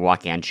games where you could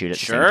walk and shoot at the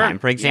Sure, same time,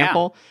 for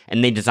example.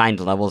 And they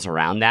designed levels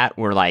around that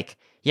where, like,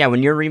 yeah,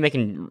 when you're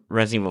remaking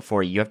Resident Evil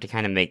 4, you have to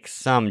kind of make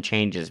some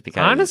changes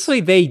because...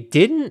 Honestly, they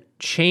didn't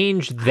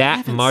change that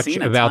haven't much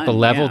seen a about the ton,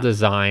 level yeah.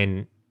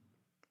 design.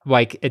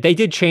 Like, they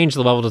did change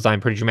the level design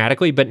pretty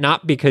dramatically, but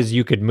not because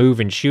you could move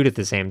and shoot at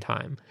the same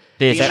time.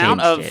 they The amount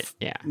changed of it,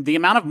 yeah. the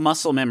amount of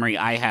muscle memory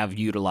I have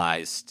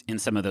utilized in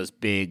some of those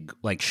big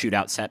like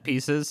shootout set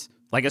pieces,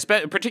 like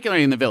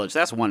particularly in the village,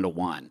 that's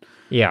 1-to-1.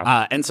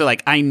 Yeah. And so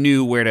like I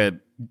knew where to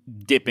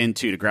dip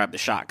into to grab the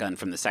shotgun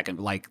from the second.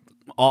 Like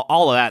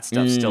all of that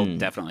stuff still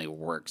definitely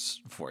works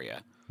for you.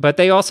 But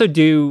they also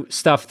do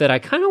stuff that I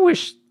kind of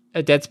wish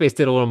Dead Space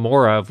did a little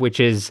more of, which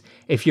is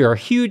if you're a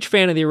huge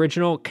fan of the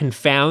original,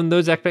 confound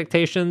those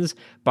expectations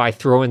by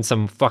throwing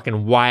some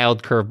fucking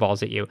wild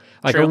curveballs at you.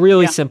 Like True, a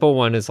really yeah. simple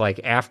one is like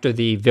after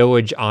the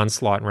village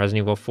onslaught in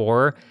Resident Evil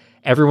 4,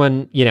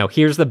 everyone,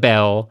 here's the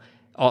bell.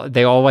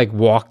 They all like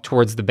walk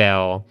towards the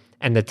bell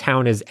and the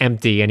town is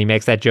empty. And he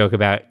makes that joke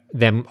about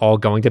them all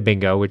going to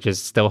bingo, which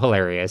is still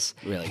hilarious.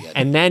 Really good.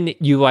 And then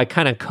you like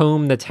kind of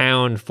comb the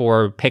town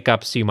for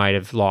pickups you might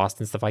have lost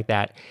and stuff like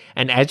that.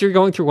 And as you're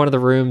going through one of the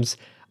rooms,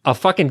 a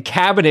fucking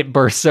cabinet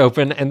bursts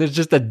open and there's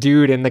just a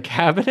dude in the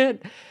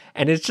cabinet.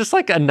 And it's just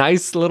like a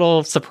nice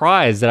little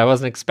surprise that I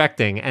wasn't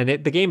expecting.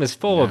 And the game is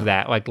full of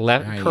that, like Now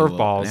you will-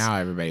 curveballs. Now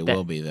everybody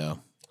will be, though.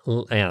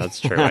 Yeah,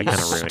 that's true. I kind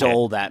of ruined it.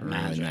 Stole that Ruin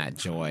magic. that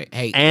joy.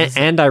 Hey,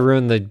 And I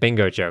ruined the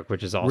bingo joke,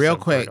 which is also real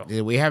quick, brutal.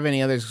 did we have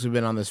any others? Because we've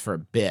been on this for a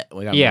bit.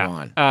 We got to Yeah.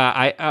 move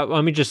on.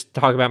 Let me just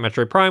talk about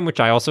Metroid Prime, which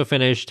I also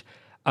finished.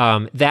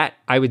 That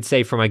I would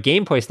say from a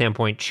gameplay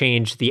standpoint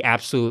changed the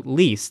absolute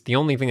least. The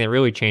only thing that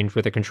really changed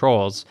were the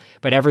controls,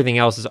 but everything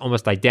else is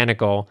almost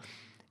identical.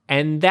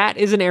 And that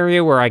is an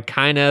area where I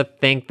kind of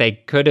think they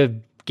could have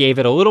gave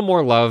it a little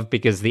more love,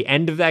 because the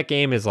end of that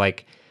game is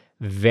like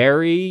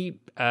very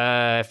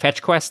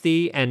fetch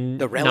questy and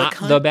The relic not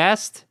hunt? the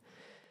best.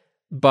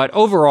 But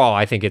overall,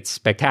 I think it's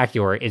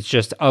spectacular. It's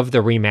just of the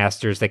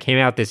remasters that came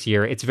out this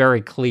year, it's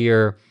very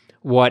clear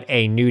what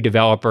a new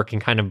developer can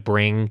kind of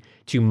bring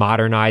to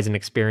modernize an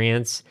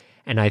experience.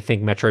 And I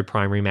think Metroid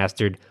Prime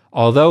Remastered,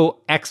 although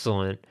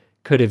excellent,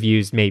 could have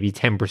used maybe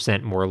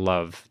 10% more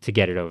love to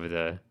get it over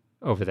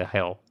the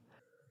hill.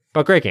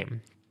 But great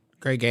game.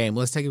 Great game.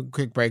 Let's take a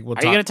quick break. Are you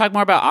going to talk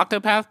more about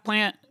Octopath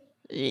Plant?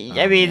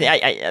 I mean,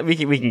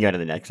 we can go to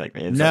the next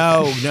segment. It's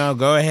No, okay. no,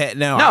 go ahead.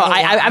 No,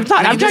 I'm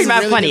talking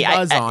about funny.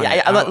 Let's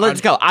Let's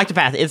go.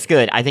 Octopath. It's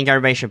good. I think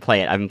everybody should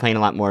play it. I've been playing a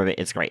lot more of it.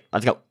 It's great.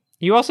 Let's go.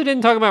 You also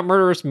didn't talk about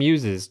Murderous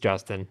Muses,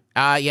 Justin.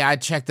 Yeah, I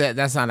checked that.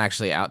 That's not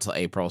actually out till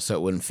April, so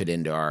it wouldn't fit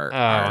into our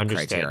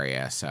understood.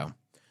 criteria. So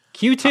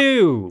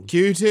Q2.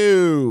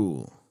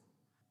 Q2.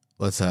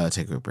 Let's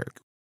take a break.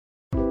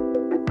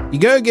 You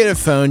go get a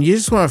phone. You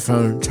just want a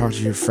phone, talk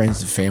to your friends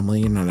and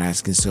family. You're not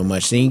asking so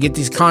much. Then you get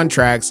these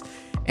contracts,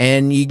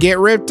 and you get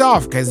ripped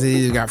off because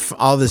they got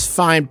all this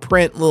fine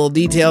print, little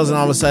details, and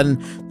all of a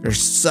sudden they're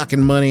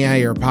sucking money out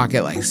of your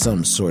pocket like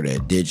some sort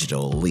of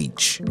digital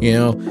leech. You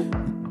know,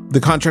 the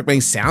contract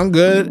may sound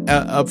good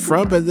up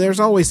front, but there's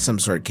always some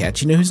sort of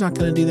catch. You know who's not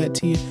going to do that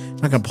to you?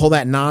 Not going to pull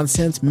that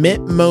nonsense?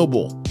 Mint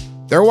Mobile.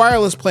 Their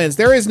wireless plans,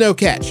 there is no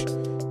catch.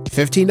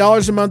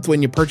 $15 a month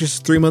when you purchase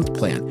a 3-month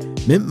plan.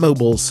 Mint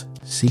Mobile's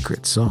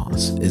secret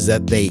sauce is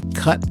that they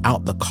cut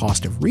out the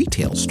cost of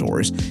retail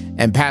stores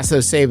and pass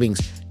those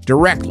savings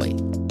directly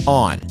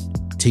on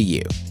to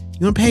you.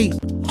 You want to pay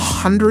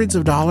hundreds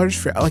of dollars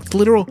for, like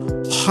literal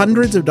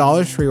hundreds of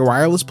dollars for your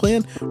wireless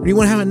plan? Or do you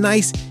want to have a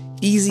nice,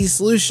 easy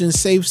solution,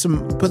 save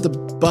some, put the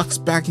bucks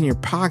back in your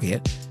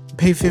pocket,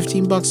 pay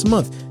 $15 a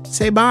month?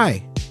 Say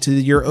bye to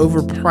your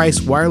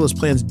overpriced wireless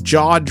plan's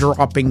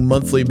jaw-dropping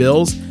monthly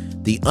bills,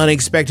 the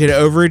unexpected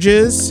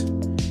overages.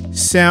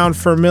 Sound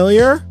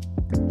familiar?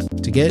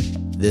 To get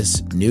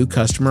this new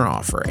customer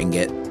offer and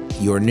get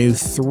your new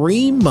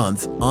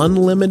 3-month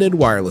unlimited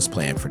wireless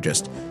plan for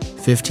just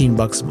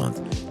 $15 a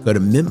month, go to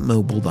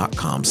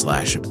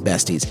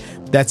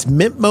mintmobile.com/besties. That's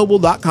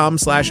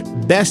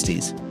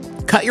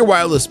mintmobile.com/besties. Cut your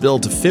wireless bill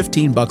to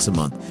 $15 a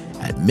month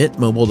at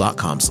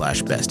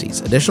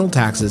mintmobile.com/besties. Additional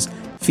taxes,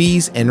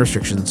 fees, and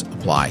restrictions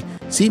apply.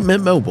 See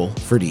Mint Mobile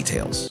for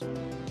details.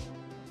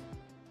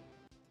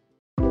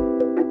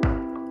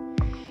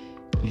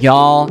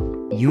 Y'all,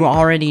 you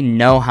already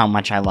know how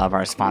much I love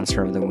our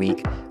sponsor of the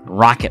week,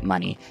 Rocket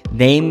Money.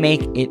 They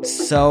make it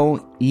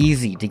so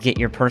easy to get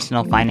your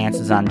personal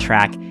finances on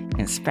track, and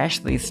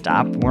especially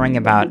stop worrying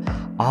about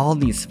all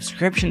these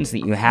subscriptions that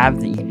you have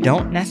that you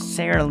don't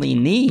necessarily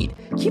need.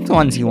 Keep the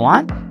ones you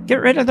want,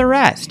 get rid of the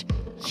rest.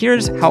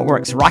 Here's how it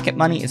works. Rocket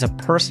Money is a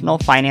personal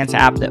finance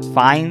app that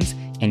finds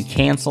and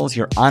cancels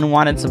your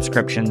unwanted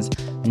subscriptions,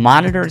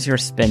 monitors your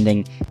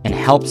spending, and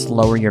helps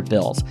lower your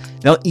bills.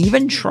 They'll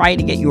even try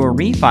to get you a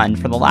refund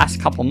for the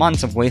last couple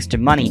months of wasted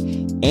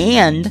money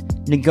and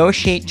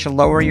negotiate to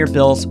lower your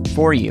bills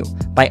for you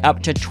by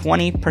up to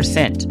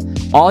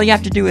 20%. All you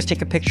have to do is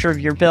take a picture of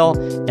your bill,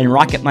 and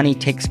Rocket Money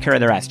takes care of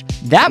the rest.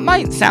 That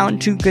might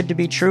sound too good to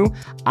be true.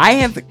 I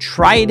have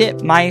tried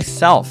it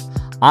myself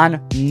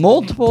on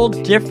multiple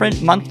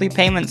different monthly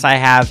payments I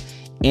have,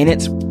 and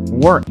it's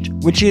worked,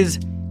 which is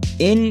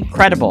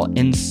incredible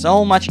and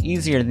so much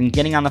easier than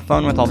getting on the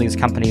phone with all these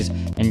companies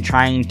and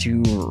trying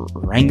to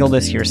wrangle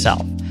this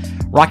yourself.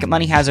 Rocket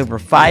Money has over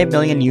 5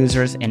 million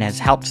users and has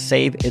helped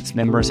save its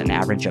members an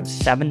average of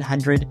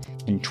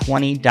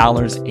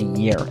 $720 a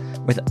year,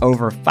 with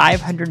over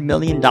 $500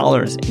 million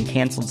in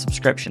canceled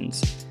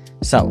subscriptions.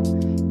 So,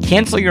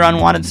 cancel your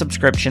unwanted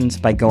subscriptions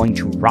by going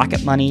to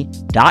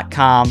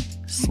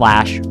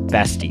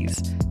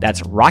rocketmoney.com/besties.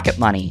 That's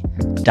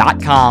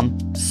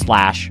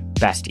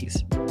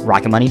rocketmoney.com/besties.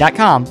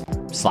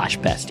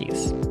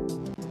 rocketmoney.com/besties.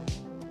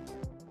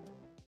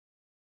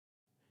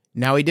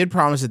 Now, we did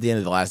promise at the end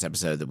of the last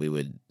episode that we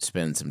would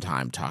spend some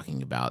time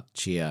talking about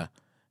Chia,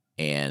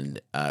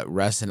 and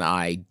Russ and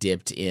I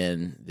dipped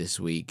in this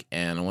week,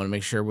 and I want to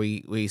make sure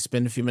we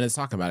spend a few minutes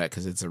talking about it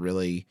because it's a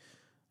really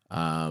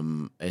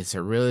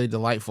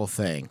delightful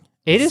thing.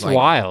 It's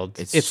wild.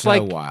 It's so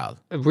like wild.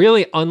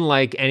 Really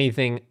unlike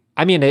anything.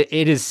 I mean, it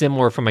is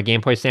similar from a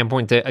gameplay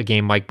standpoint to a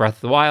game like Breath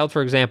of the Wild,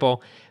 for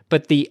example,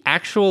 but the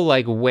actual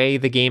like way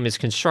the game is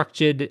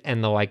constructed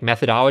and the like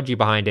methodology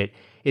behind it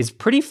is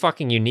pretty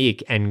fucking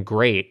unique and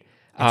great.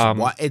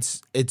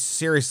 It's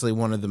seriously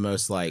one of the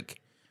most like,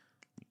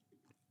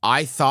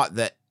 I thought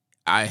that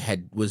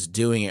I was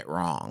doing it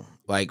wrong,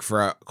 like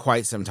for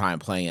quite some time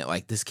playing it,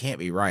 like this can't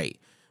be right.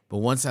 But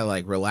once I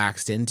like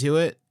relaxed into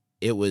it,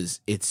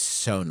 it's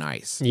so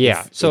nice.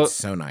 Yeah. It's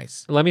so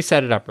nice. Let me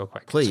set it up real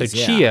quick. Please. So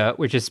Chia,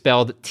 which is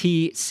spelled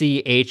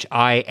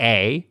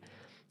TCHIA,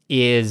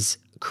 is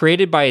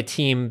created by a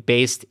team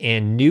based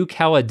in New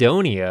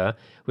Caledonia,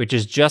 which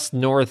is just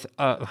north,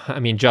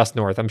 I'm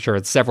sure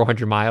it's several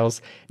hundred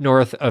miles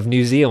north of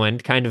New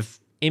Zealand, kind of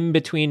in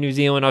between New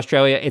Zealand and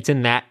Australia. It's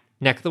in that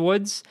neck of the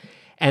woods.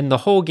 And the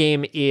whole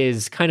game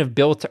is kind of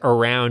built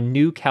around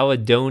New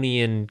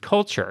Caledonian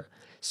culture.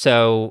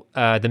 So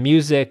the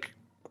music,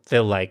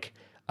 the like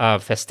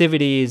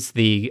festivities,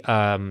 the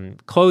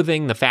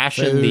clothing, the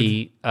fashion,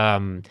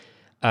 Food.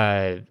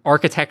 the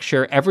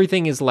architecture.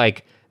 Everything is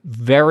like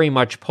very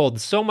much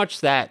pulled, so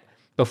much that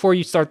before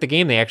you start the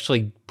game, they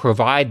actually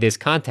provide this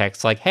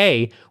context like,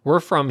 hey, we're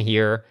from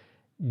here.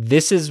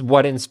 This is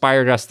what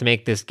inspired us to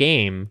make this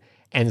game.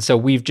 And so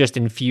we've just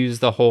infused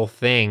the whole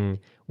thing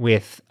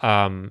with,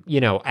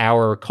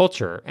 our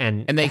culture.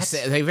 And they that's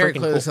say, they very freaking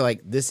clearly cool. say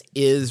like this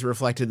is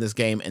reflected in this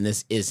game and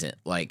this isn't.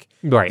 Like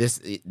Right.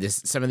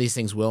 this some of these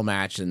things will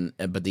match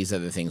but these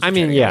other things. I are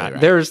mean, technically yeah,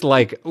 right. there's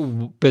like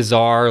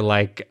bizarre,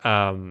 like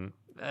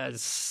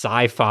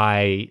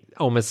sci-fi,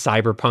 almost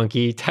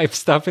cyberpunky type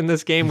stuff in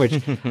this game,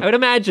 which I would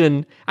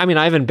imagine. I mean,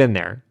 I haven't been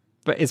there,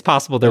 but it's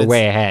possible they're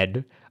way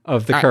ahead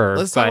of the All right, curve.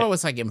 let's talk but about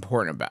what's like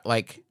important about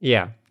like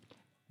yeah,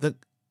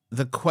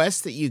 the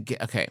quest that you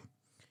get. Okay,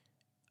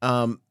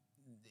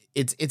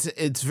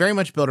 it's very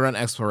much built around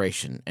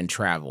exploration and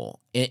travel.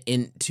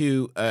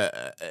 To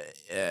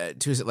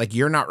like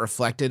you're not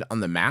reflected on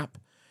the map.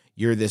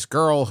 You're this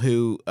girl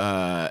who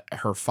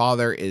her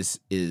father is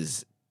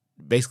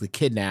basically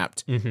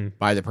kidnapped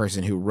by the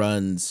person who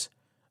runs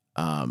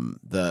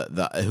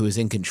the who is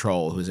in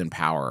control, who's in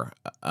power.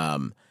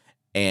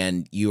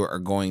 And you are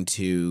going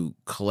to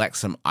collect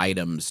some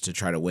items to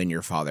try to win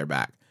your father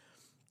back.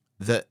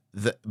 But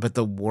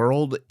the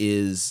world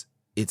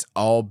it's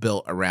all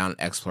built around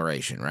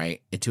exploration,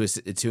 right? To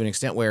an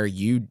extent where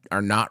you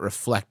are not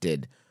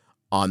reflected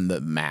on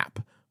the map.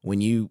 When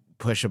you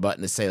push a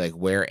button to say like,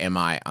 where am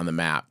I on the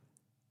map?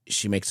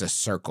 She makes a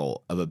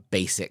circle of a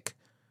basic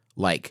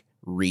like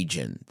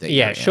region.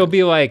 That she'll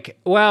be like,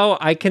 well,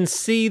 I can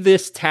see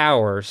this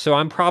tower, so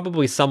I'm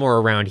probably somewhere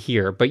around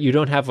here, but you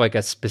don't have like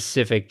a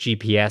specific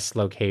GPS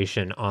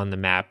location on the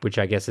map, which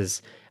I guess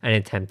is an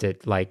attempt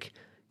at like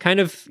kind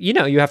of,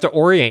 you have to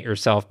orient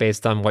yourself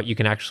based on what you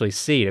can actually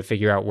see to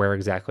figure out where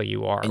exactly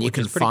you are. And you which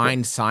can is pretty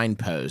find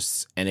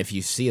signposts, and if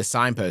you see a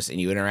signpost and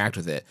you interact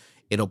with it,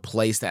 it'll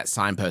place that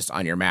signpost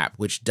on your map,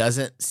 which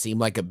doesn't seem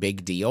like a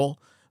big deal,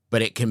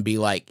 but it can be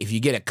like, if you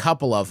get a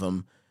couple of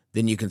them,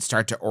 then you can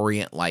start to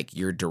orient like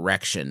your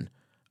direction.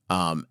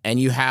 And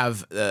you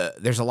have,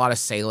 there's a lot of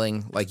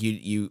sailing, like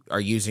you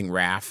are using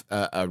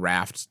a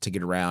raft to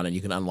get around, and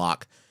you can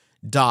unlock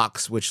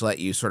docks, which let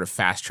you sort of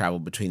fast travel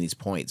between these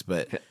points.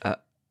 But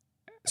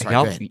sorry,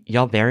 go ahead.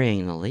 Y'all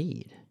burying the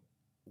lead.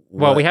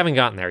 Well, we haven't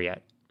gotten there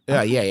yet.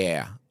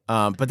 Yeah.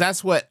 But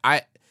that's what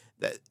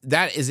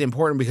that is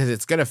important, because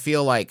it's going to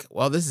feel like,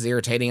 well, this is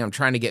irritating. I'm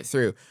trying to get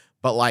through,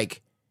 but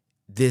like,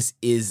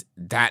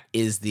 that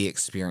is the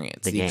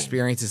experience. The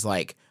experience is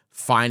like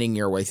finding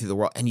your way through the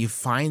world, and you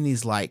find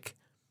these like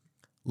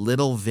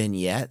little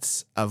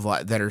vignettes of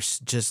like that are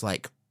just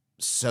like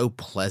so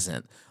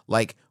pleasant.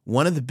 Like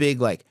one of the big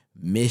like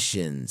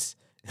missions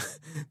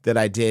that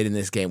I did in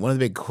this game, one of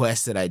the big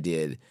quests that I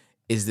did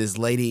is this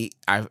lady.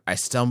 I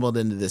stumbled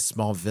into this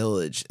small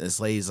village. And this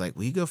lady's like,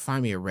 "Will you go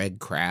find me a red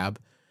crab?"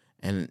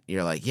 And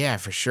you're like, "Yeah,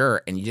 for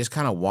sure." And you just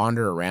kind of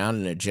wander around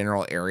in a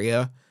general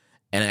area.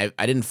 And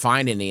I didn't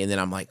find any, and then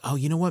I'm like, oh,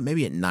 you know what?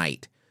 Maybe at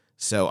night.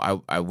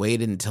 So I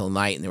waited until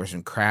night, and there were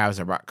some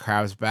crabs. I brought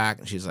crabs back,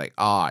 and she's like,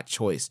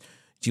 choice.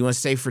 Do you want to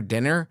stay for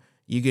dinner?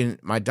 You can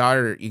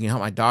help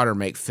my daughter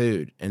make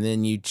food. And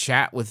then you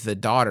chat with the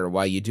daughter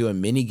while you do a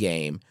mini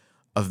game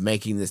of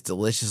making this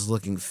delicious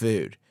looking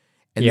food.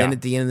 And then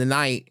at the end of the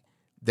night,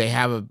 they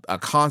have a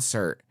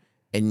concert,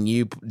 and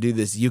you do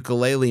this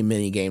ukulele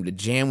mini game to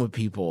jam with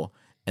people.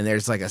 And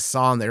there's like a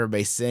song that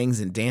everybody sings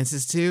and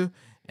dances to.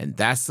 And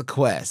that's the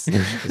quest.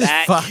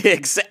 That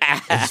kicks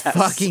ass. It's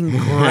fucking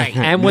great.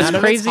 And what's None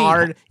of crazy- it's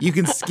hard. You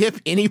can skip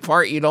any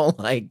part you don't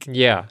like.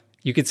 Yeah.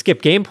 You could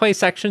skip gameplay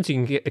sections,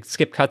 you can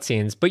skip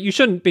cutscenes, but you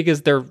shouldn't,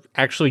 because they're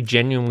actually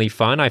genuinely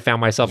fun. I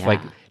found myself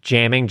like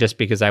jamming just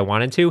because I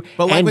wanted to.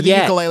 But like and with yet,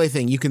 the ukulele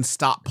thing, you can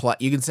stop play.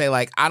 You can say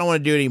like, I don't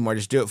want to do it anymore.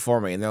 Just do it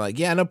for me. And they're like,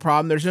 yeah, no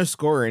problem. There's no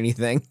score or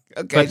anything.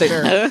 Okay,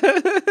 sure.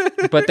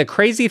 But the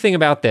crazy thing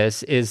about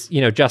this is,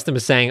 Justin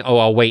was saying, oh,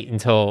 I'll wait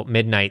until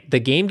midnight. The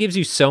game gives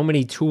you so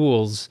many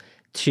tools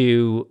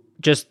to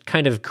just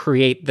kind of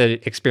create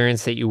the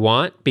experience that you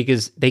want,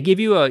 because they give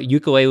you a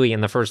ukulele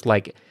in the first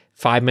like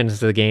 5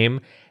 minutes of the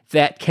game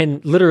that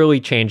can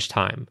literally change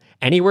time.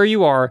 Anywhere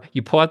you are,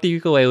 you pull out the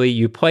ukulele,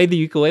 you play the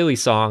ukulele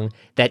song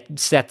that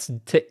sets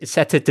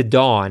it to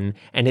dawn,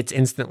 and it's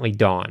instantly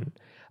dawn.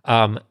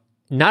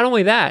 Not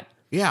only that,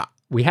 Yeah.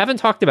 we haven't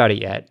talked about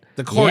it yet.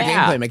 The core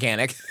Yeah. gameplay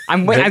mechanic.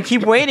 I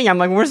keep waiting. I'm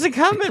like, where's it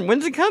coming?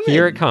 When's it coming?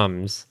 Here it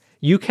comes.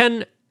 You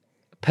can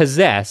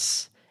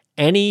possess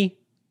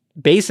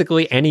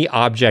basically any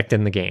object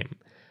in the game,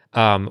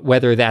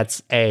 whether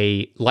that's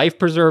a life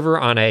preserver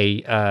on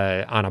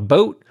a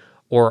boat,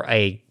 or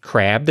a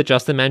crab that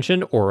Justin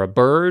mentioned, or a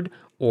bird,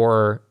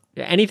 or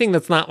anything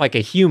that's not like a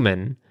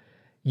human.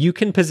 You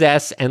can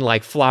possess and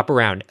like flop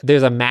around.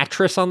 There's a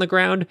mattress on the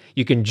ground.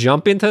 You can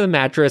jump into the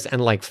mattress and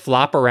like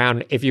flop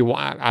around if you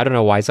want. I don't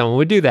know why someone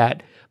would do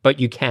that, but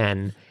you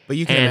can. But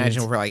you can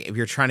imagine where like if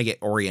you're trying to get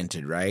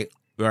oriented, right?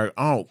 You're like,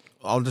 oh,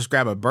 I'll just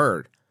grab a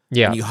bird.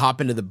 Yeah. And you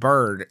hop into the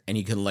bird, and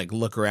you can like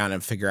look around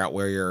and figure out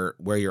where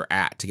you're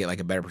at to get like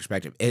a better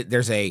perspective.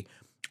 There's a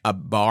a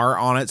bar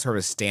on it, sort of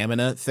a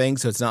stamina thing,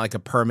 so it's not like a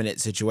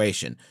permanent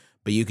situation.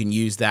 But you can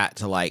use that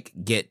to like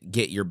get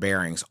your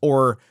bearings.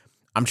 Or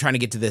I'm trying to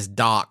get to this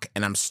dock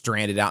and I'm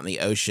stranded out in the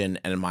ocean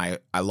and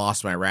I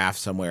lost my raft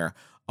somewhere.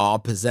 I'll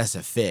possess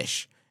a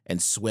fish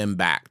and swim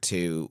back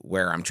to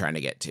where I'm trying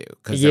to get to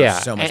because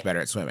they're so much better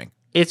at swimming.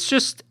 It's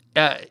just,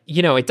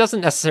 it doesn't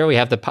necessarily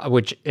have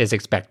which is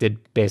expected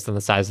based on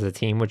the size of the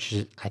team, which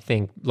is, I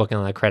think, looking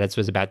on the credits,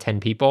 was about 10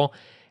 people.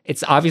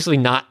 It's obviously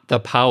not the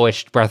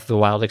polished Breath of the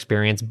Wild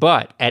experience,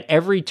 but at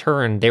every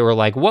turn, they were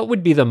like, what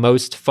would be the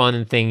most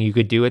fun thing you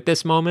could do at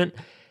this moment?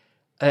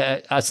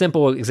 A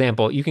simple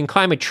example, you can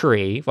climb a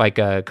tree, like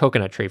a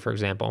coconut tree, for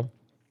example,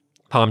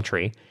 palm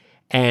tree.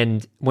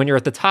 And when you're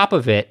at the top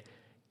of it,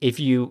 if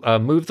you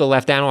move the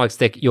left analog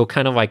stick, you'll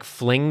kind of like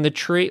fling the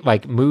tree,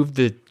 like move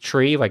the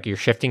tree, like you're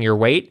shifting your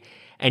weight.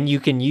 And you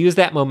can use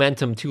that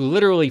momentum to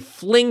literally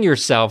fling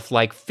yourself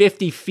like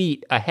 50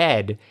 feet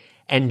ahead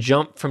and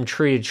jump from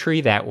tree to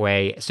tree that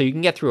way. So you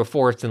can get through a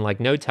forest in like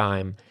no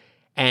time.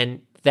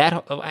 And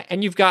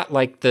you've got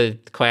like the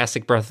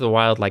classic Breath of the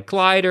Wild, like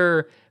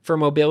glider for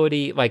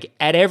mobility. Like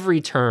at every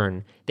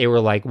turn, they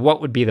were like,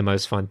 what would be the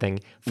most fun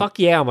thing? Fuck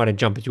yeah, I'm going to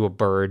jump into a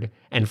bird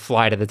and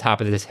fly to the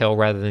top of this hill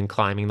rather than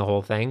climbing the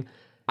whole thing.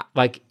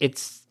 Like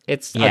it's a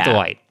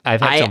delight. I've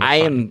had so much fun. I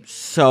am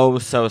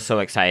so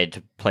excited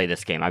to play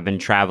this game. I've been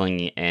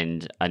traveling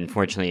and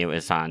unfortunately it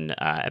was on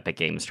Epic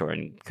Games Store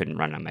and couldn't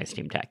run on my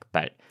Steam Deck.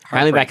 But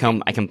finally back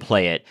home, I can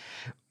play it.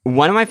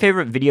 One of my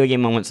favorite video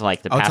game moments,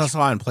 like the past... it's also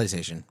on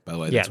PlayStation, by the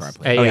way. That's where I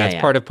play.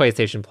 It's part of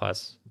PlayStation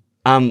Plus.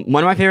 One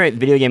of my favorite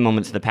video game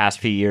moments of the past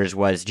few years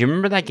was, do you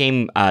remember that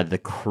game, The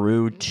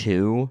Crew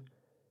 2?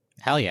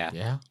 Hell yeah.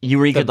 Yeah.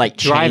 Where you could like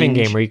driving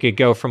game where you could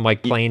go from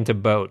like plane to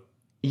boat.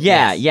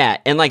 Yeah, yeah.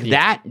 And like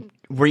that,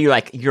 where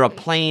you're a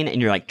plane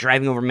and you're like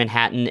driving over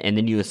Manhattan and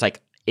then you just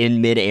like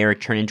in midair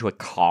turn into a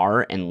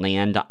car and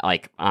land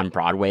like on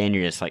Broadway and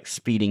you're just like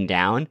speeding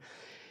down.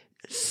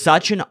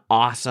 Such an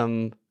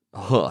awesome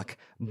hook.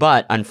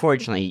 But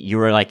unfortunately, you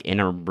were like in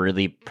a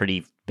really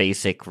pretty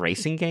basic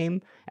racing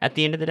game at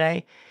the end of the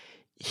day.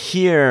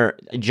 Here,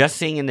 just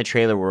seeing in the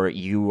trailer where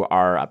you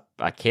are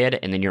a kid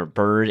and then you're a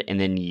bird and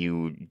then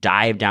you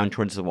dive down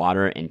towards the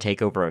water and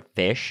take over a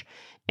fish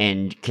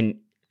and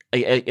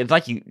it's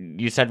like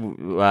you said,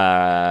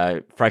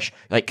 Fresh,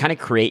 like kind of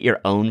create your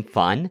own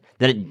fun,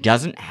 that it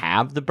doesn't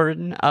have the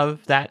burden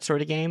of that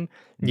sort of game.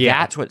 Yeah.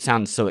 That's what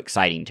sounds so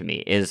exciting to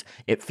me, is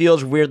it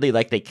feels weirdly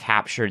like they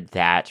captured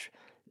that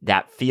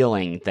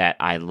feeling that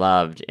I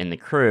loved in The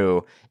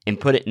Crew and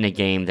put it in a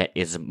game that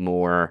is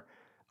more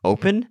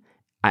open.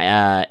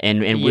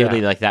 And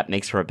weirdly, like that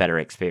makes for a better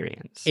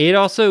experience. It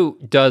also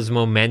does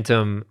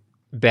momentum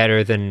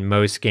better than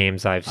most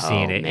games I've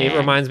seen. It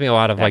reminds me a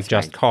lot of like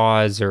Just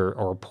Cause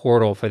or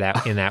Portal for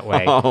that in that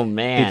way. Oh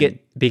man!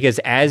 Because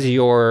as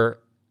you're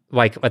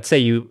like, let's say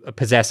you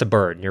possess a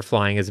bird and you're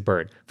flying as a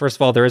bird. First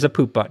of all, there is a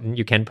poop button.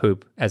 You can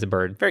poop as a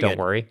bird. Don't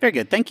worry. Very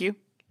good. Thank you.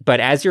 But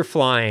as you're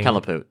flying,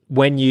 Telepoot.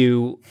 When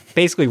you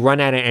basically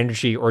run out of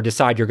energy or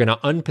decide you're going to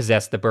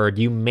unpossess the bird,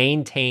 you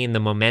maintain the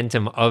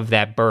momentum of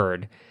that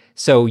bird.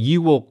 So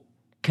you will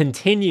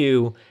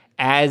continue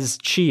as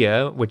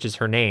Chia, which is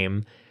her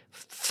name,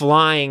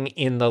 flying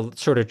in the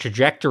sort of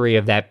trajectory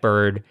of that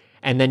bird,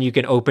 and then you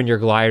can open your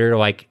glider to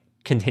like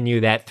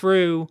continue that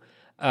through.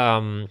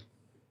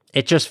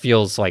 It just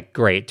feels like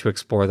great to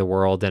explore the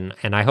world, and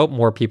I hope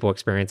more people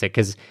experience it,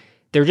 because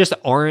there just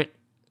aren't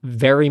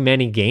very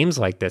many games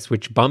like this,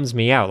 which bums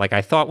me out. Like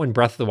I thought when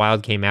Breath of the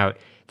Wild came out,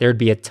 there'd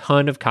be a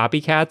ton of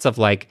copycats of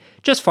like,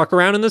 just fuck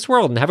around in this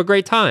world and have a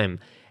great time.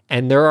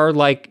 And there are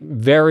like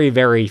very,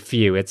 very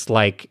few. It's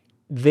like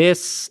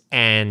this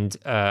and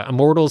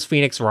Immortals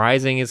Phoenix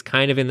Rising is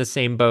kind of in the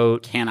same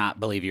boat. Cannot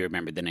believe you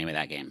remembered the name of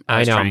that game.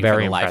 I know, I'm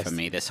very for the impressed. life of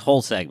me. This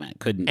whole segment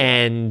couldn't.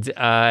 And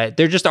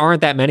there just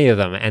aren't that many of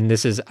them. And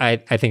this is, I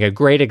think, a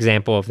great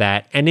example of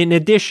that. And in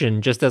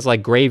addition, just as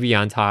like gravy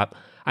on top,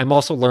 I'm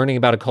also learning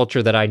about a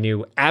culture that I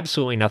knew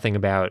absolutely nothing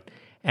about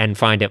and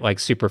find it like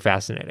super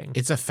fascinating.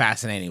 It's a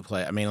fascinating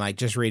play. I mean, like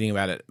just reading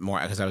about it more,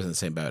 because I was in the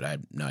same boat. I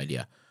had no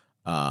idea.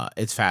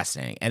 It's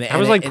fascinating. And I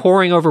was like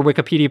poring over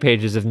Wikipedia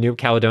pages of New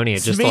Caledonia.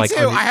 Just me like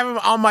too. I have them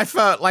on my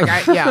phone.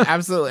 Like, yeah,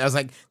 absolutely. I was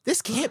like,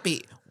 this can't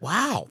be.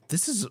 Wow,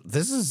 this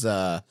is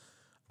a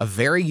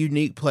very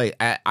unique play.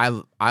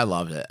 I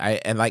loved it.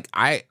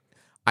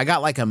 I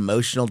got like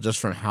emotional just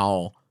from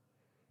how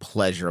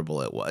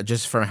pleasurable it was,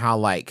 just from how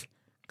like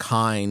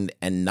kind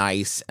and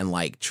nice and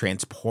like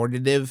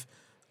transportative.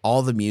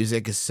 All the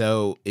music is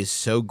so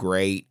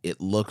great.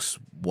 It looks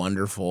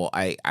wonderful.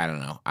 I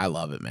don't know. I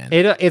love it, man.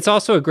 It's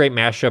also a great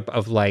mashup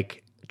of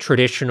like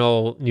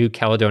traditional New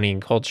Caledonian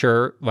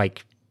culture,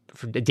 like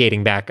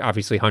dating back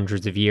obviously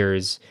hundreds of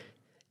years,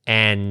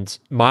 and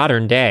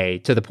modern day,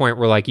 to the point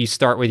where like you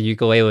start with a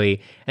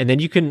ukulele and then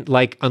you can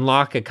like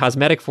unlock a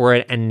cosmetic for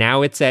it, and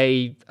now it's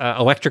a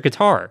electric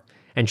guitar.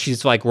 And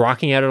she's like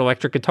rocking out an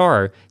electric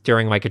guitar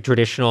during like a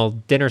traditional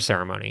dinner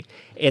ceremony.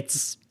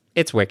 It's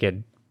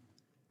wicked.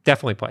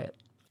 Definitely play it.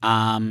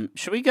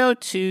 Should we go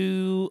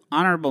to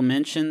honorable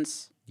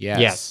mentions?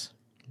 Yes.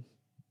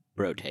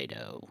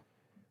 Brotato.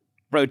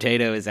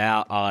 Brotato is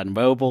out on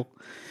mobile.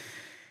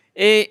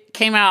 It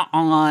came out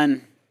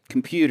on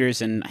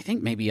computers and I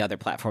think maybe other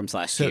platforms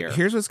last So year.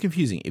 here's what's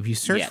confusing. If you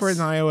search for it in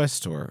the Yes. iOS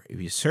store,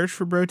 if you search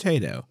for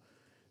Brotato,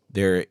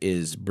 there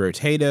is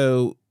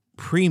Brotato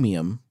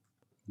Premium,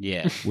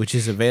 Yeah, which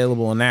is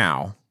available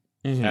now.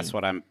 that's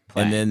what I'm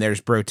playing. And then there's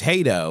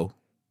Brotato,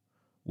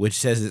 which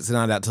says it's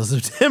not out till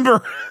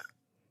September.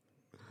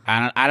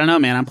 I don't know,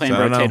 man. I'm playing So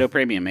I don't know. Brotato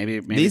Premium. Maybe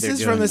This they're is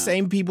doing, from the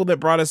same people that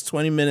brought us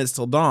 20 Minutes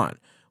Till Dawn,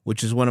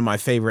 which is one of my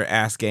favorite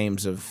ass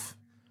games of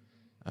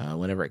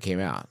whenever it came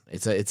out.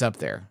 It's up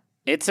there.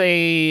 It's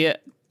a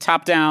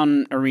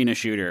top-down arena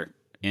shooter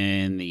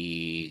in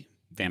the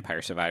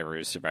Vampire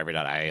Survivors,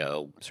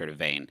 Survivor.io sort of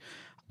vein.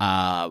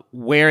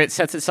 Where it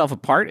sets itself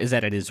apart is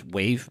that it is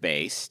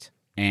wave-based,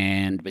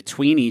 and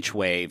between each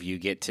wave, you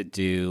get to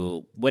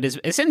do what is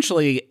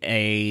essentially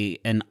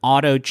an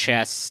auto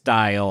chess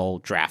style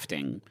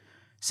drafting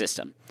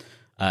system.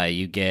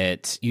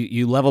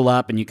 You level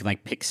up and you can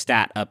like pick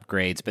stat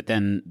upgrades, but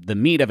then the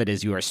meat of it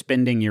is you are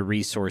spending your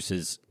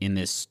resources in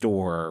this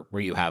store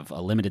where you have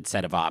a limited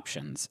set of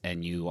options,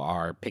 and you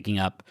are picking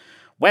up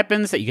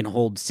weapons that you can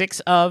hold 6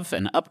 of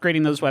and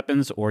upgrading those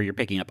weapons, or you're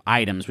picking up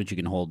items which you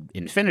can hold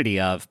infinity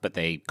of, but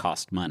they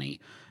cost money.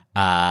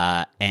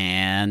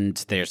 And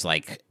there's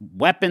like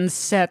weapon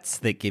sets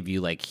that give you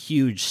like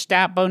huge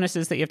stat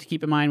bonuses that you have to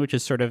keep in mind, which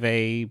is sort of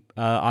a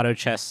auto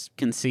chess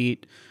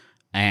conceit.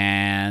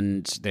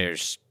 And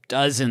there's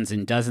dozens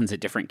and dozens of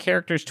different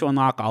characters to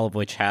unlock, all of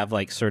which have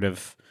like sort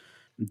of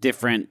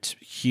different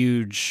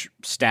huge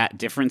stat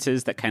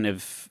differences that kind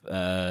of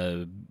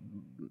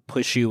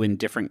push you in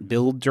different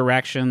build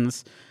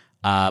directions.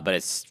 But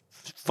it's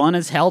fun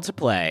as hell to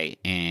play,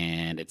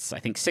 and it's I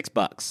think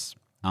 $6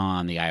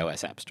 on the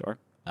iOS App Store.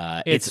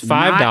 It's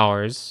not-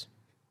 $5.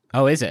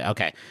 Oh, is it?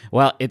 Okay.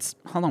 Well, it's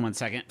hold on one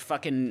second.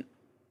 Fucking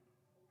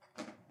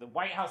the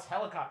White House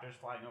helicopter's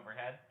flying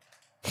overhead.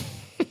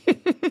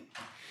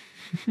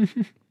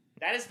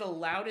 That is the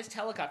loudest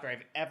helicopter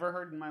I've ever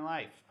heard in my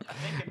life. I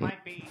think it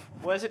might be.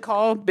 What is it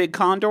called? Big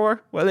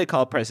Condor? What do they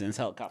call President's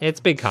helicopter? It's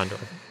Big Condor.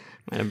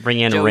 I'm gonna bring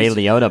in a Ray Joey's-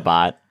 Liotta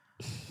bot.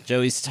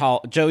 Joey's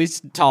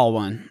tall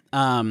one.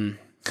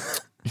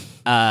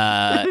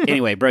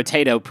 Anyway,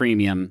 Brotato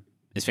Premium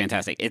is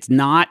fantastic. It's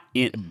not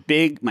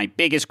big. My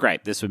biggest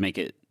gripe. This would make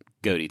it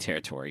GOTY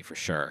territory for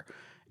sure.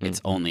 It's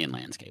only in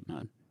landscape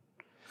mode.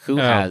 Who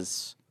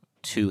has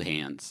 2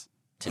 hands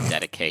to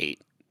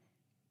dedicate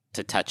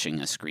to touching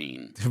a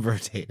screen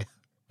Brotato.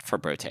 for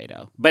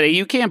Brotato? But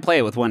you can play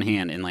it with one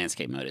hand in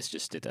landscape mode. It's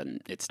just it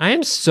doesn't. It's I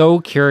am so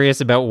curious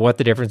about what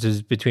the difference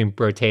is between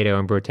Brotato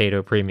and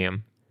Brotato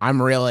Premium.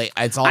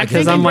 It's all I I'm can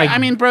thinking, I'm like- I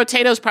mean,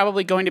 Brotato's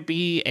probably going to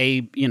be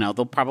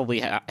they'll probably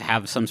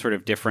have some sort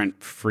of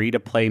different free to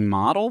play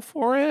model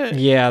for it.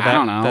 Yeah, I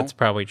don't know. That's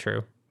probably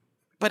true.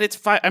 But it's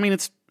I mean,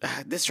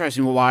 this drives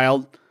me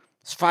wild.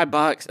 It's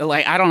 $5.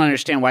 Like, I don't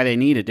understand why they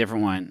need a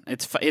different one.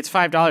 It's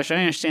 $5. I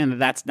understand that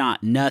that's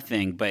not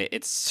nothing, but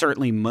it's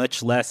certainly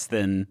much less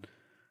than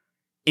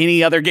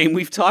any other game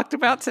we've talked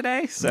about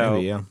today. So,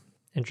 Maybe, yeah.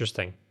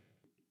 Interesting.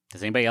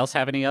 does anybody else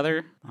have any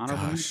other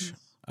honorable Gosh.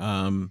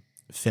 mentions?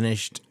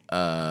 Finished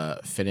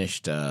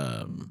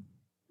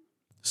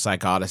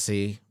Psych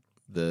Odyssey,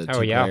 the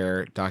Oh, yeah.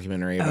 two-player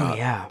documentary about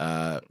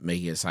yeah.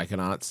 making a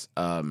Psychonauts.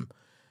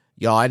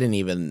 Y'all, I didn't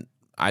even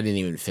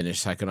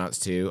finish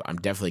Psychonauts 2. I'm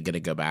definitely gonna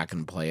go back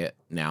and play it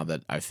now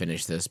that I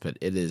finished this, but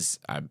it's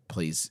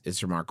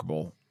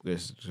remarkable.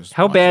 Just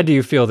How watch bad it. do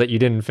you feel that you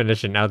didn't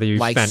finish it now that you've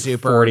Like spent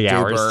super 40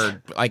 hours?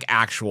 duper, like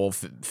actual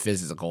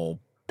physical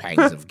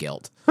pangs of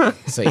guilt.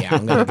 So yeah,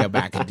 I'm gonna go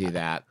back and do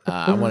that.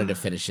 I wanted to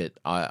finish it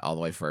all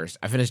the way first.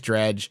 I finished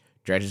Dredge.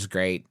 Dredge is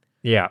great.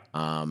 Yeah.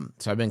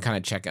 So I've been kind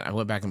of checking. I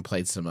went back and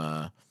played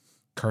some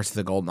Curse of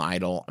the Golden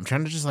Idol. I'm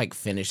trying to just like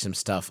finish some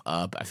stuff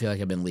up. I feel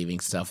like I've been leaving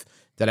stuff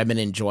that I've been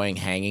enjoying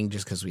hanging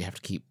just because we have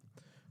to keep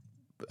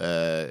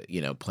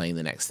playing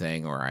the next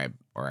thing, or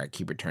I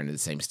keep returning to the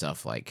same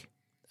stuff.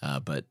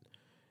 But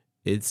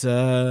it's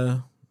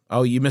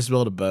oh, you must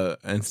build a boat.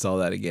 Install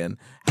that again.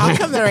 How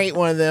come there ain't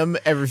one of them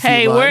every few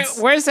Hey, months?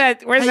 where's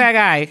that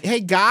guy? Hey,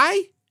 guy,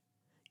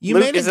 you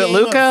Luke, made a is it game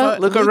Luca? of,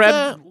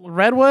 Luca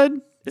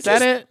Redwood? Is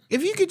that it?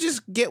 If you could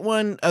just get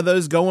one of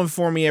those going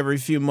for me every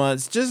few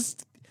months,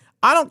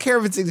 I don't care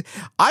if it's.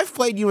 I've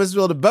played You Must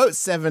Build a Boat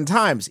 7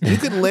 times. You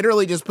could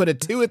literally just put a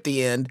 2 at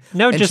the end.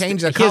 No, and just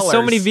change the he colors. has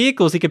so many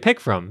vehicles he could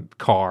pick from.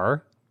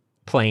 Car,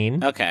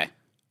 plane. Okay.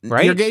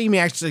 Right? You're getting me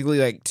actually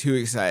like too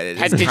excited.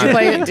 Did you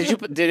play?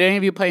 Did any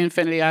of you play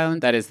Infinity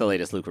Island? That is the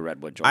latest Luca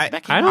Redwood joint. I-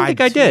 That came I don't out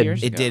think I 2 did.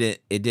 years It ago.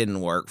 didn't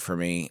work for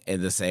me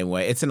in the same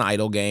way. It's an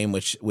idle game,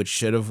 which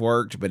should have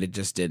worked, but it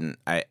just didn't.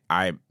 I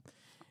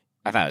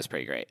thought it was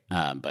pretty great.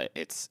 But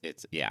it's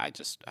yeah.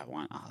 I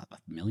want a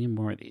million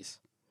more of these.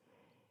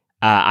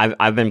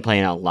 I've been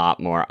playing a lot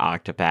more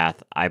Octopath.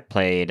 I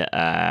played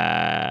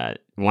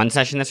one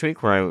session this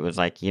week where I was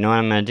like, you know what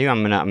I'm gonna do?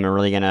 I'm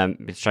really gonna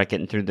start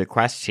getting through the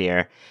quests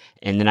here.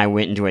 And then I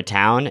went into a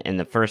town, and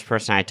the first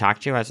person I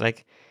talked to, I was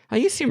like, "Oh,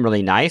 you seem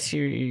really nice.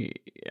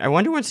 I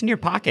wonder what's in your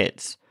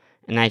pockets."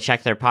 and I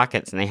checked their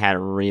pockets, and they had a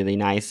really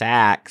nice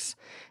axe.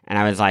 And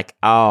I was like,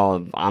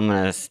 oh, I'm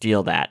going to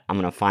steal that. I'm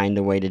going to find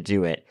a way to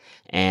do it.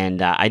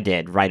 And I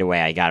did right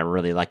away. I got a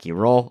really lucky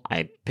roll.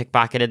 I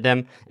pickpocketed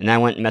them, and then I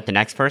went and met the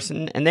next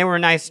person, and they were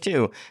nice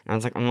too. And I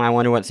was like, I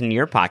wonder what's in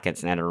your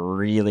pockets, and I had a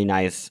really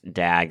nice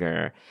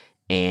dagger.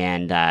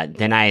 And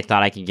then I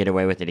thought I could get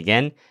away with it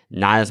again.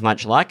 Not as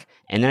much luck.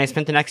 And then I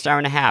spent the next hour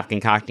and a half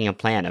concocting a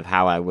plan of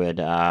how I would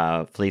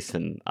fleece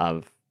them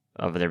of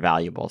their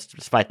valuables,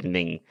 despite them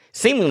being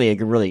seemingly a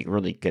really,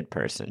 really good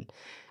person.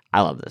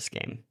 I love this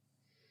game.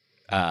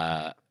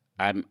 I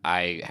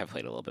have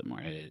played a little bit more.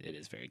 It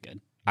is very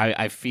good.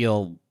 I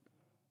feel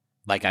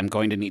like I'm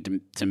going to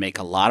need to make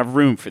a lot of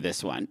room for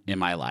this one in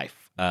my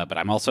life. But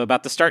I'm also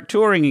about to start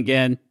touring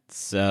again,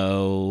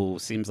 so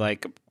seems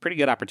like a pretty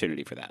good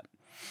opportunity for that.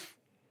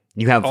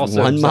 You have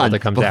Also, 1 Zelda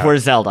month comes before out.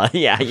 Zelda.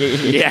 Yeah.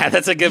 Yeah,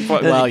 that's a good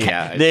point. Well,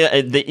 yeah.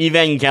 The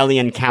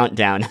Evangelion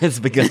countdown has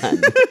begun.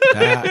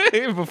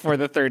 Before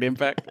the third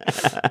impact.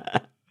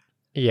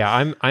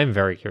 Yeah, I'm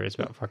very curious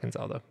about fucking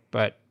Zelda.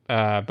 But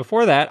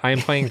before that, I am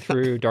playing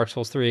through Dark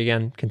Souls 3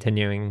 again,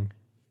 continuing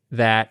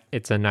that.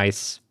 It's a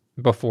nice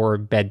before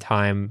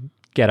bedtime,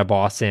 get a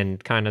boss in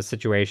kind of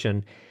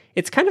situation.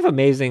 It's kind of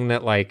amazing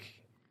that like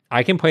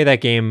I can play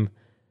that game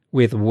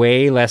with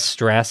way less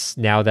stress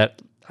now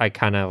that I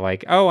kind of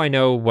like, oh, I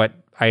know what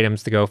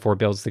items to go for,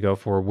 builds to go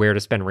for, where to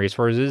spend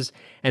resources.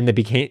 And the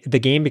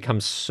game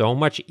becomes so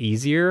much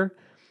easier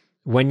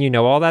when you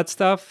know all that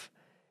stuff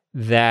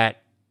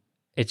that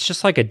it's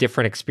just like a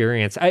different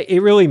experience.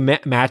 It really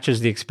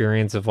matches the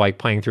experience of like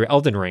playing through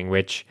Elden Ring,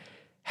 which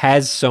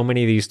has so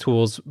many of these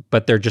tools,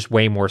 but they're just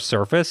way more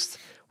surfaced.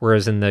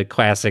 Whereas in the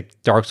classic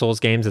Dark Souls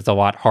games, it's a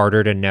lot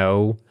harder to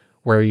know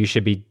where you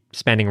should be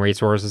spending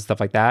resources, stuff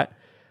like that.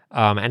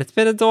 And it's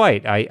been a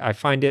delight. I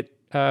find it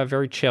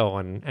very chill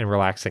and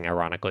relaxing,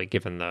 ironically,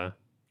 given the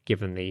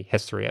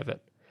history of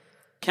it.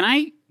 Can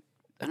I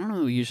don't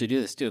know, we usually do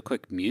this, do a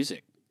quick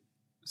music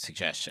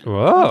suggestion.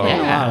 Whoa.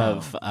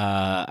 Yeah.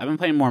 I've been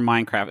playing more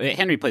Minecraft.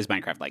 Henry plays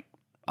Minecraft like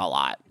a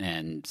lot,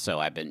 and so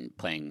I've been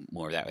playing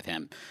more of that with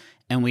him.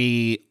 And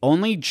we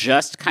only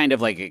just kind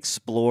of like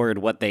explored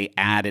what they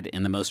added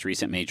in the most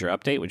recent major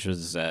update, which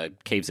was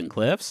Caves and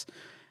Cliffs.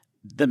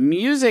 The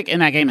music in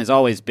that game has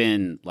always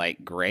been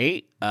like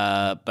great,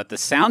 but the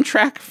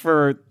soundtrack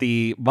for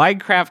the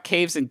Minecraft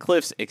Caves and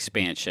Cliffs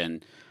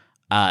expansion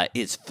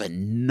is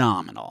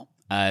phenomenal.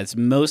 It's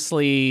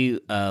mostly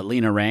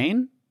Lena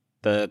Raine,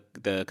 the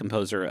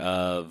composer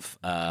of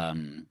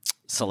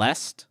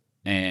Celeste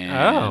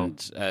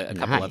and a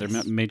couple other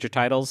major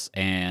titles,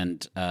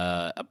 and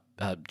a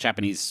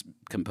Japanese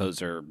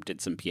composer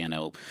did some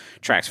piano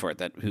tracks for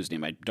it whose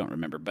name I don't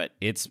remember, but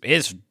it's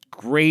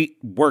great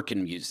work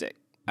in music.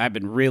 I've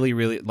been really,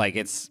 really like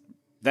it's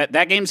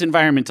that game's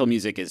environmental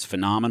music is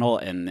phenomenal,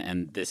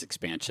 and this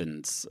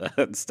expansion's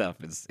stuff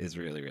is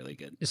really, really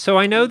good. So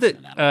I know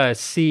that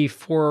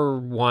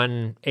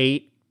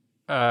C418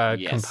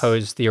 Yes.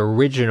 composed the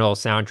original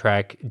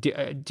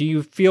soundtrack. Do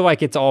you feel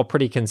like it's all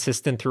pretty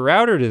consistent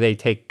throughout, or do they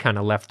take kind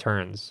of left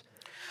turns?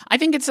 I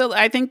think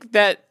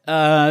that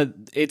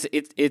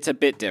it's a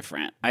bit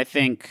different. I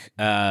think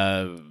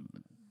the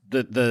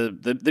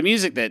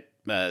music that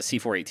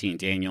C418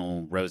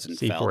 Daniel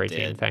Rosenfeld C418,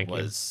 did thank you.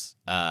 was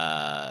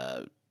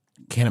Can't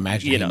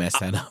imagine he messed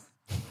that up.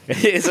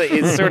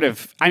 it's sort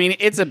of, I mean,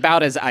 it's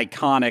about as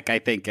iconic, I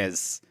think,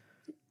 as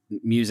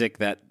music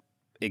that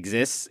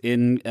exists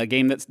in a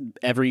game that's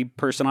every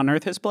person on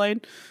Earth has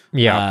played.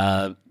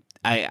 Yeah.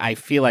 I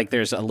feel like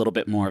there's a little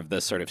bit more of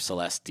the sort of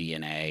Celeste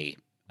DNA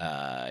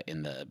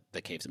in the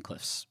Caves and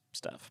Cliffs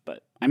stuff.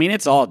 But I mean,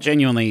 it's all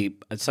genuinely,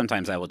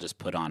 sometimes I will just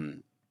put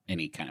on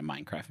any kind of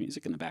Minecraft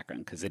music in the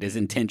background because it is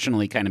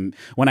intentionally kind of,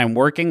 when I'm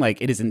working,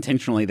 like it is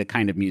intentionally the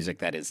kind of music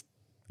that is,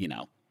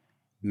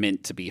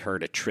 meant to be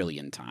heard a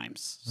trillion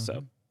times.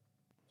 So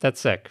That's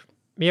sick.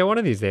 Yeah, one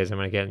of these days I'm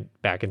going to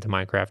get back into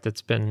Minecraft.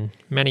 It's been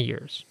many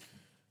years.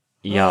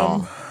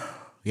 Y'all,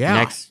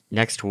 Yeah.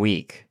 next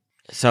week.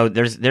 So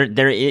there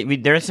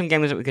are some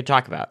games that we could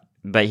talk about,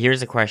 but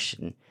here's a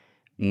question: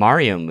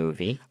 Mario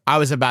movie. I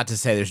was about to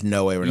say there's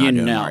no way we're not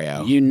doing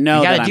Mario. You know,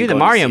 You gotta that do I'm the going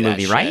to Mario see that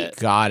movie, shit. right?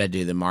 Gotta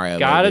do the Mario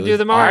Gotta movie. do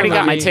the I Mario already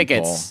got my movie.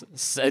 tickets.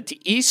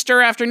 To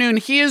Easter afternoon,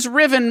 he is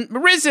risen,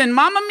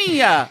 Mamma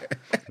Mia!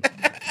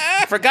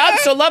 For God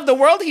so loved the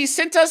world, he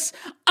sent us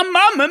a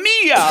Mamma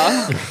Mia!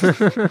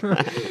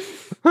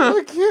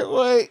 I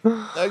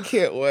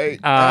can't wait.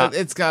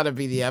 It's gotta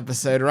be the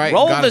episode, right?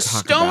 Roll Gotta the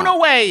talk stone about-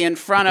 away in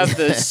front of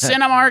the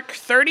Cinemark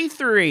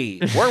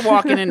 33. We're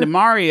walking into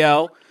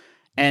Mario,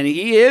 and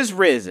he is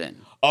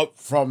risen. Up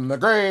from the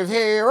grave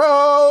he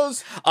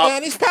rose,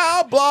 and he's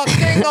power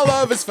blocking all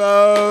of his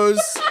foes.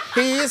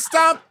 He is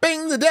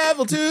stomping the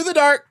devil to the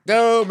dark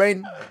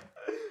domain.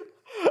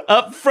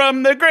 Up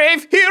from the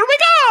grave, here we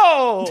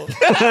go!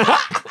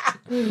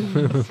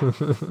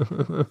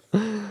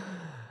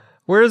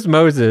 Where's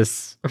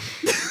Moses?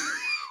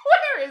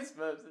 Where is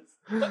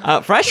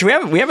Moses? Fresh, we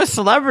have a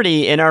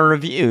celebrity in our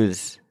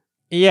reviews.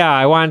 Yeah,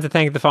 I wanted to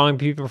thank the following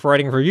people for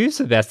writing reviews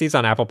of Besties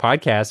on Apple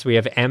Podcasts. We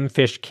have M.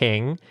 Fish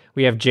King,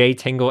 we have J.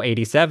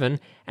 Tingle87,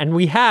 and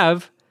we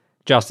have,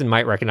 Justin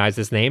might recognize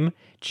this name,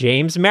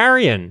 James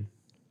Marion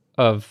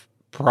of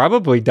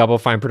probably Double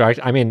Fine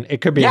Production. I mean,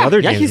 it could be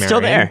another James Marion. Yeah, he's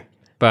still there.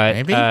 But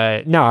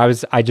Maybe? no,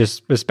 I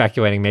just was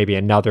speculating maybe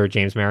another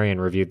James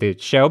Marion reviewed the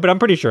show, but I'm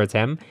pretty sure it's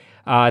him.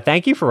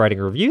 Thank you for writing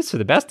reviews for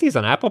the Besties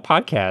on Apple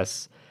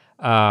Podcasts.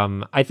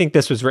 I think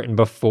this was written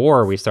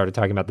before we started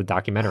talking about the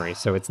documentary,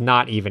 so it's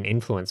not even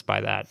influenced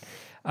by that.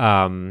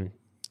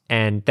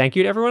 And thank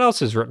you to everyone else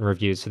who's written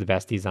reviews for the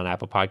Besties on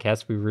Apple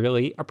Podcasts. We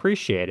really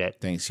appreciate it.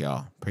 Thanks,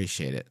 y'all.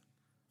 Appreciate it.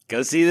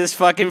 Go see this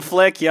fucking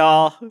flick,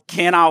 y'all.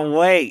 Cannot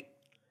wait.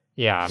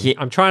 Yeah,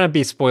 I'm trying to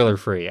be spoiler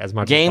free as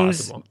much as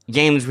possible.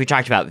 Games we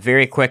talked about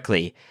very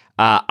quickly.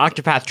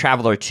 Octopath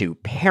Traveler 2,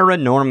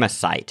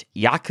 Paranormasight,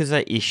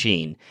 Yakuza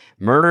Ishin,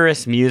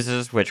 Murderous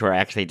Muses, which we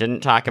actually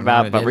didn't talk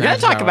about, but we're going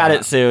to talk about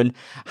it soon.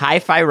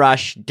 Hi-Fi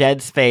Rush,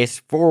 Dead Space,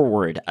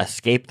 Forward,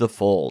 Escape the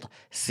Fold,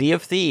 Sea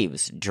of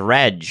Thieves,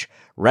 Dredge,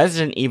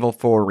 Resident Evil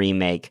 4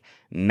 Remake,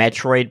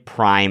 Metroid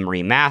Prime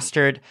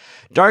Remastered,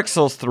 Dark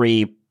Souls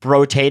 3,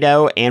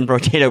 Brotato and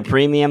Brotato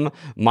Premium,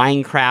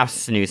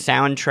 Minecraft's new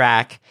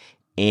soundtrack,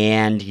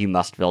 and You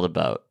Must Build a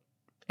Boat.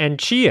 And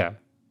Chia.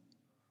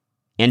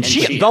 And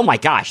Chia. Oh my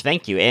gosh,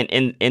 thank you.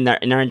 And in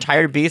our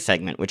entire B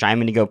segment, which I'm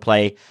going to go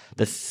play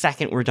the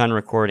second we're done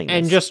recording.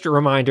 And just a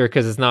reminder,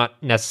 because it's not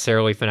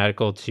necessarily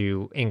phonetical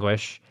to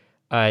English,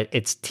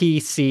 it's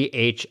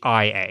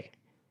TCHIA.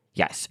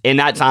 Yes, and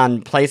that's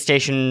on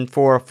PlayStation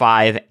 4,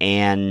 5,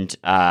 and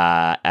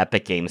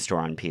Epic Game Store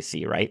on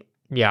PC, right?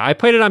 Yeah, I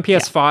played it on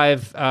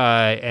PS5,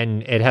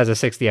 and it has a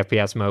 60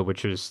 FPS mode,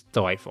 which was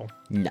delightful.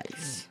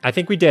 Nice. I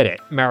think we did it.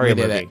 Mario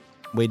movie.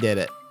 We did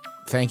it.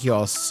 Thank you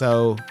all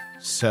so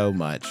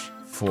much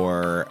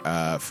for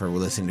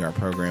listening to our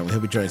program. We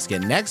hope you join us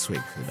again next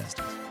week for the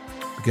Besties.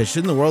 Because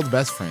shouldn't the world's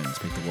best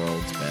friends make the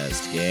world's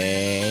best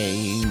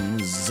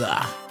games?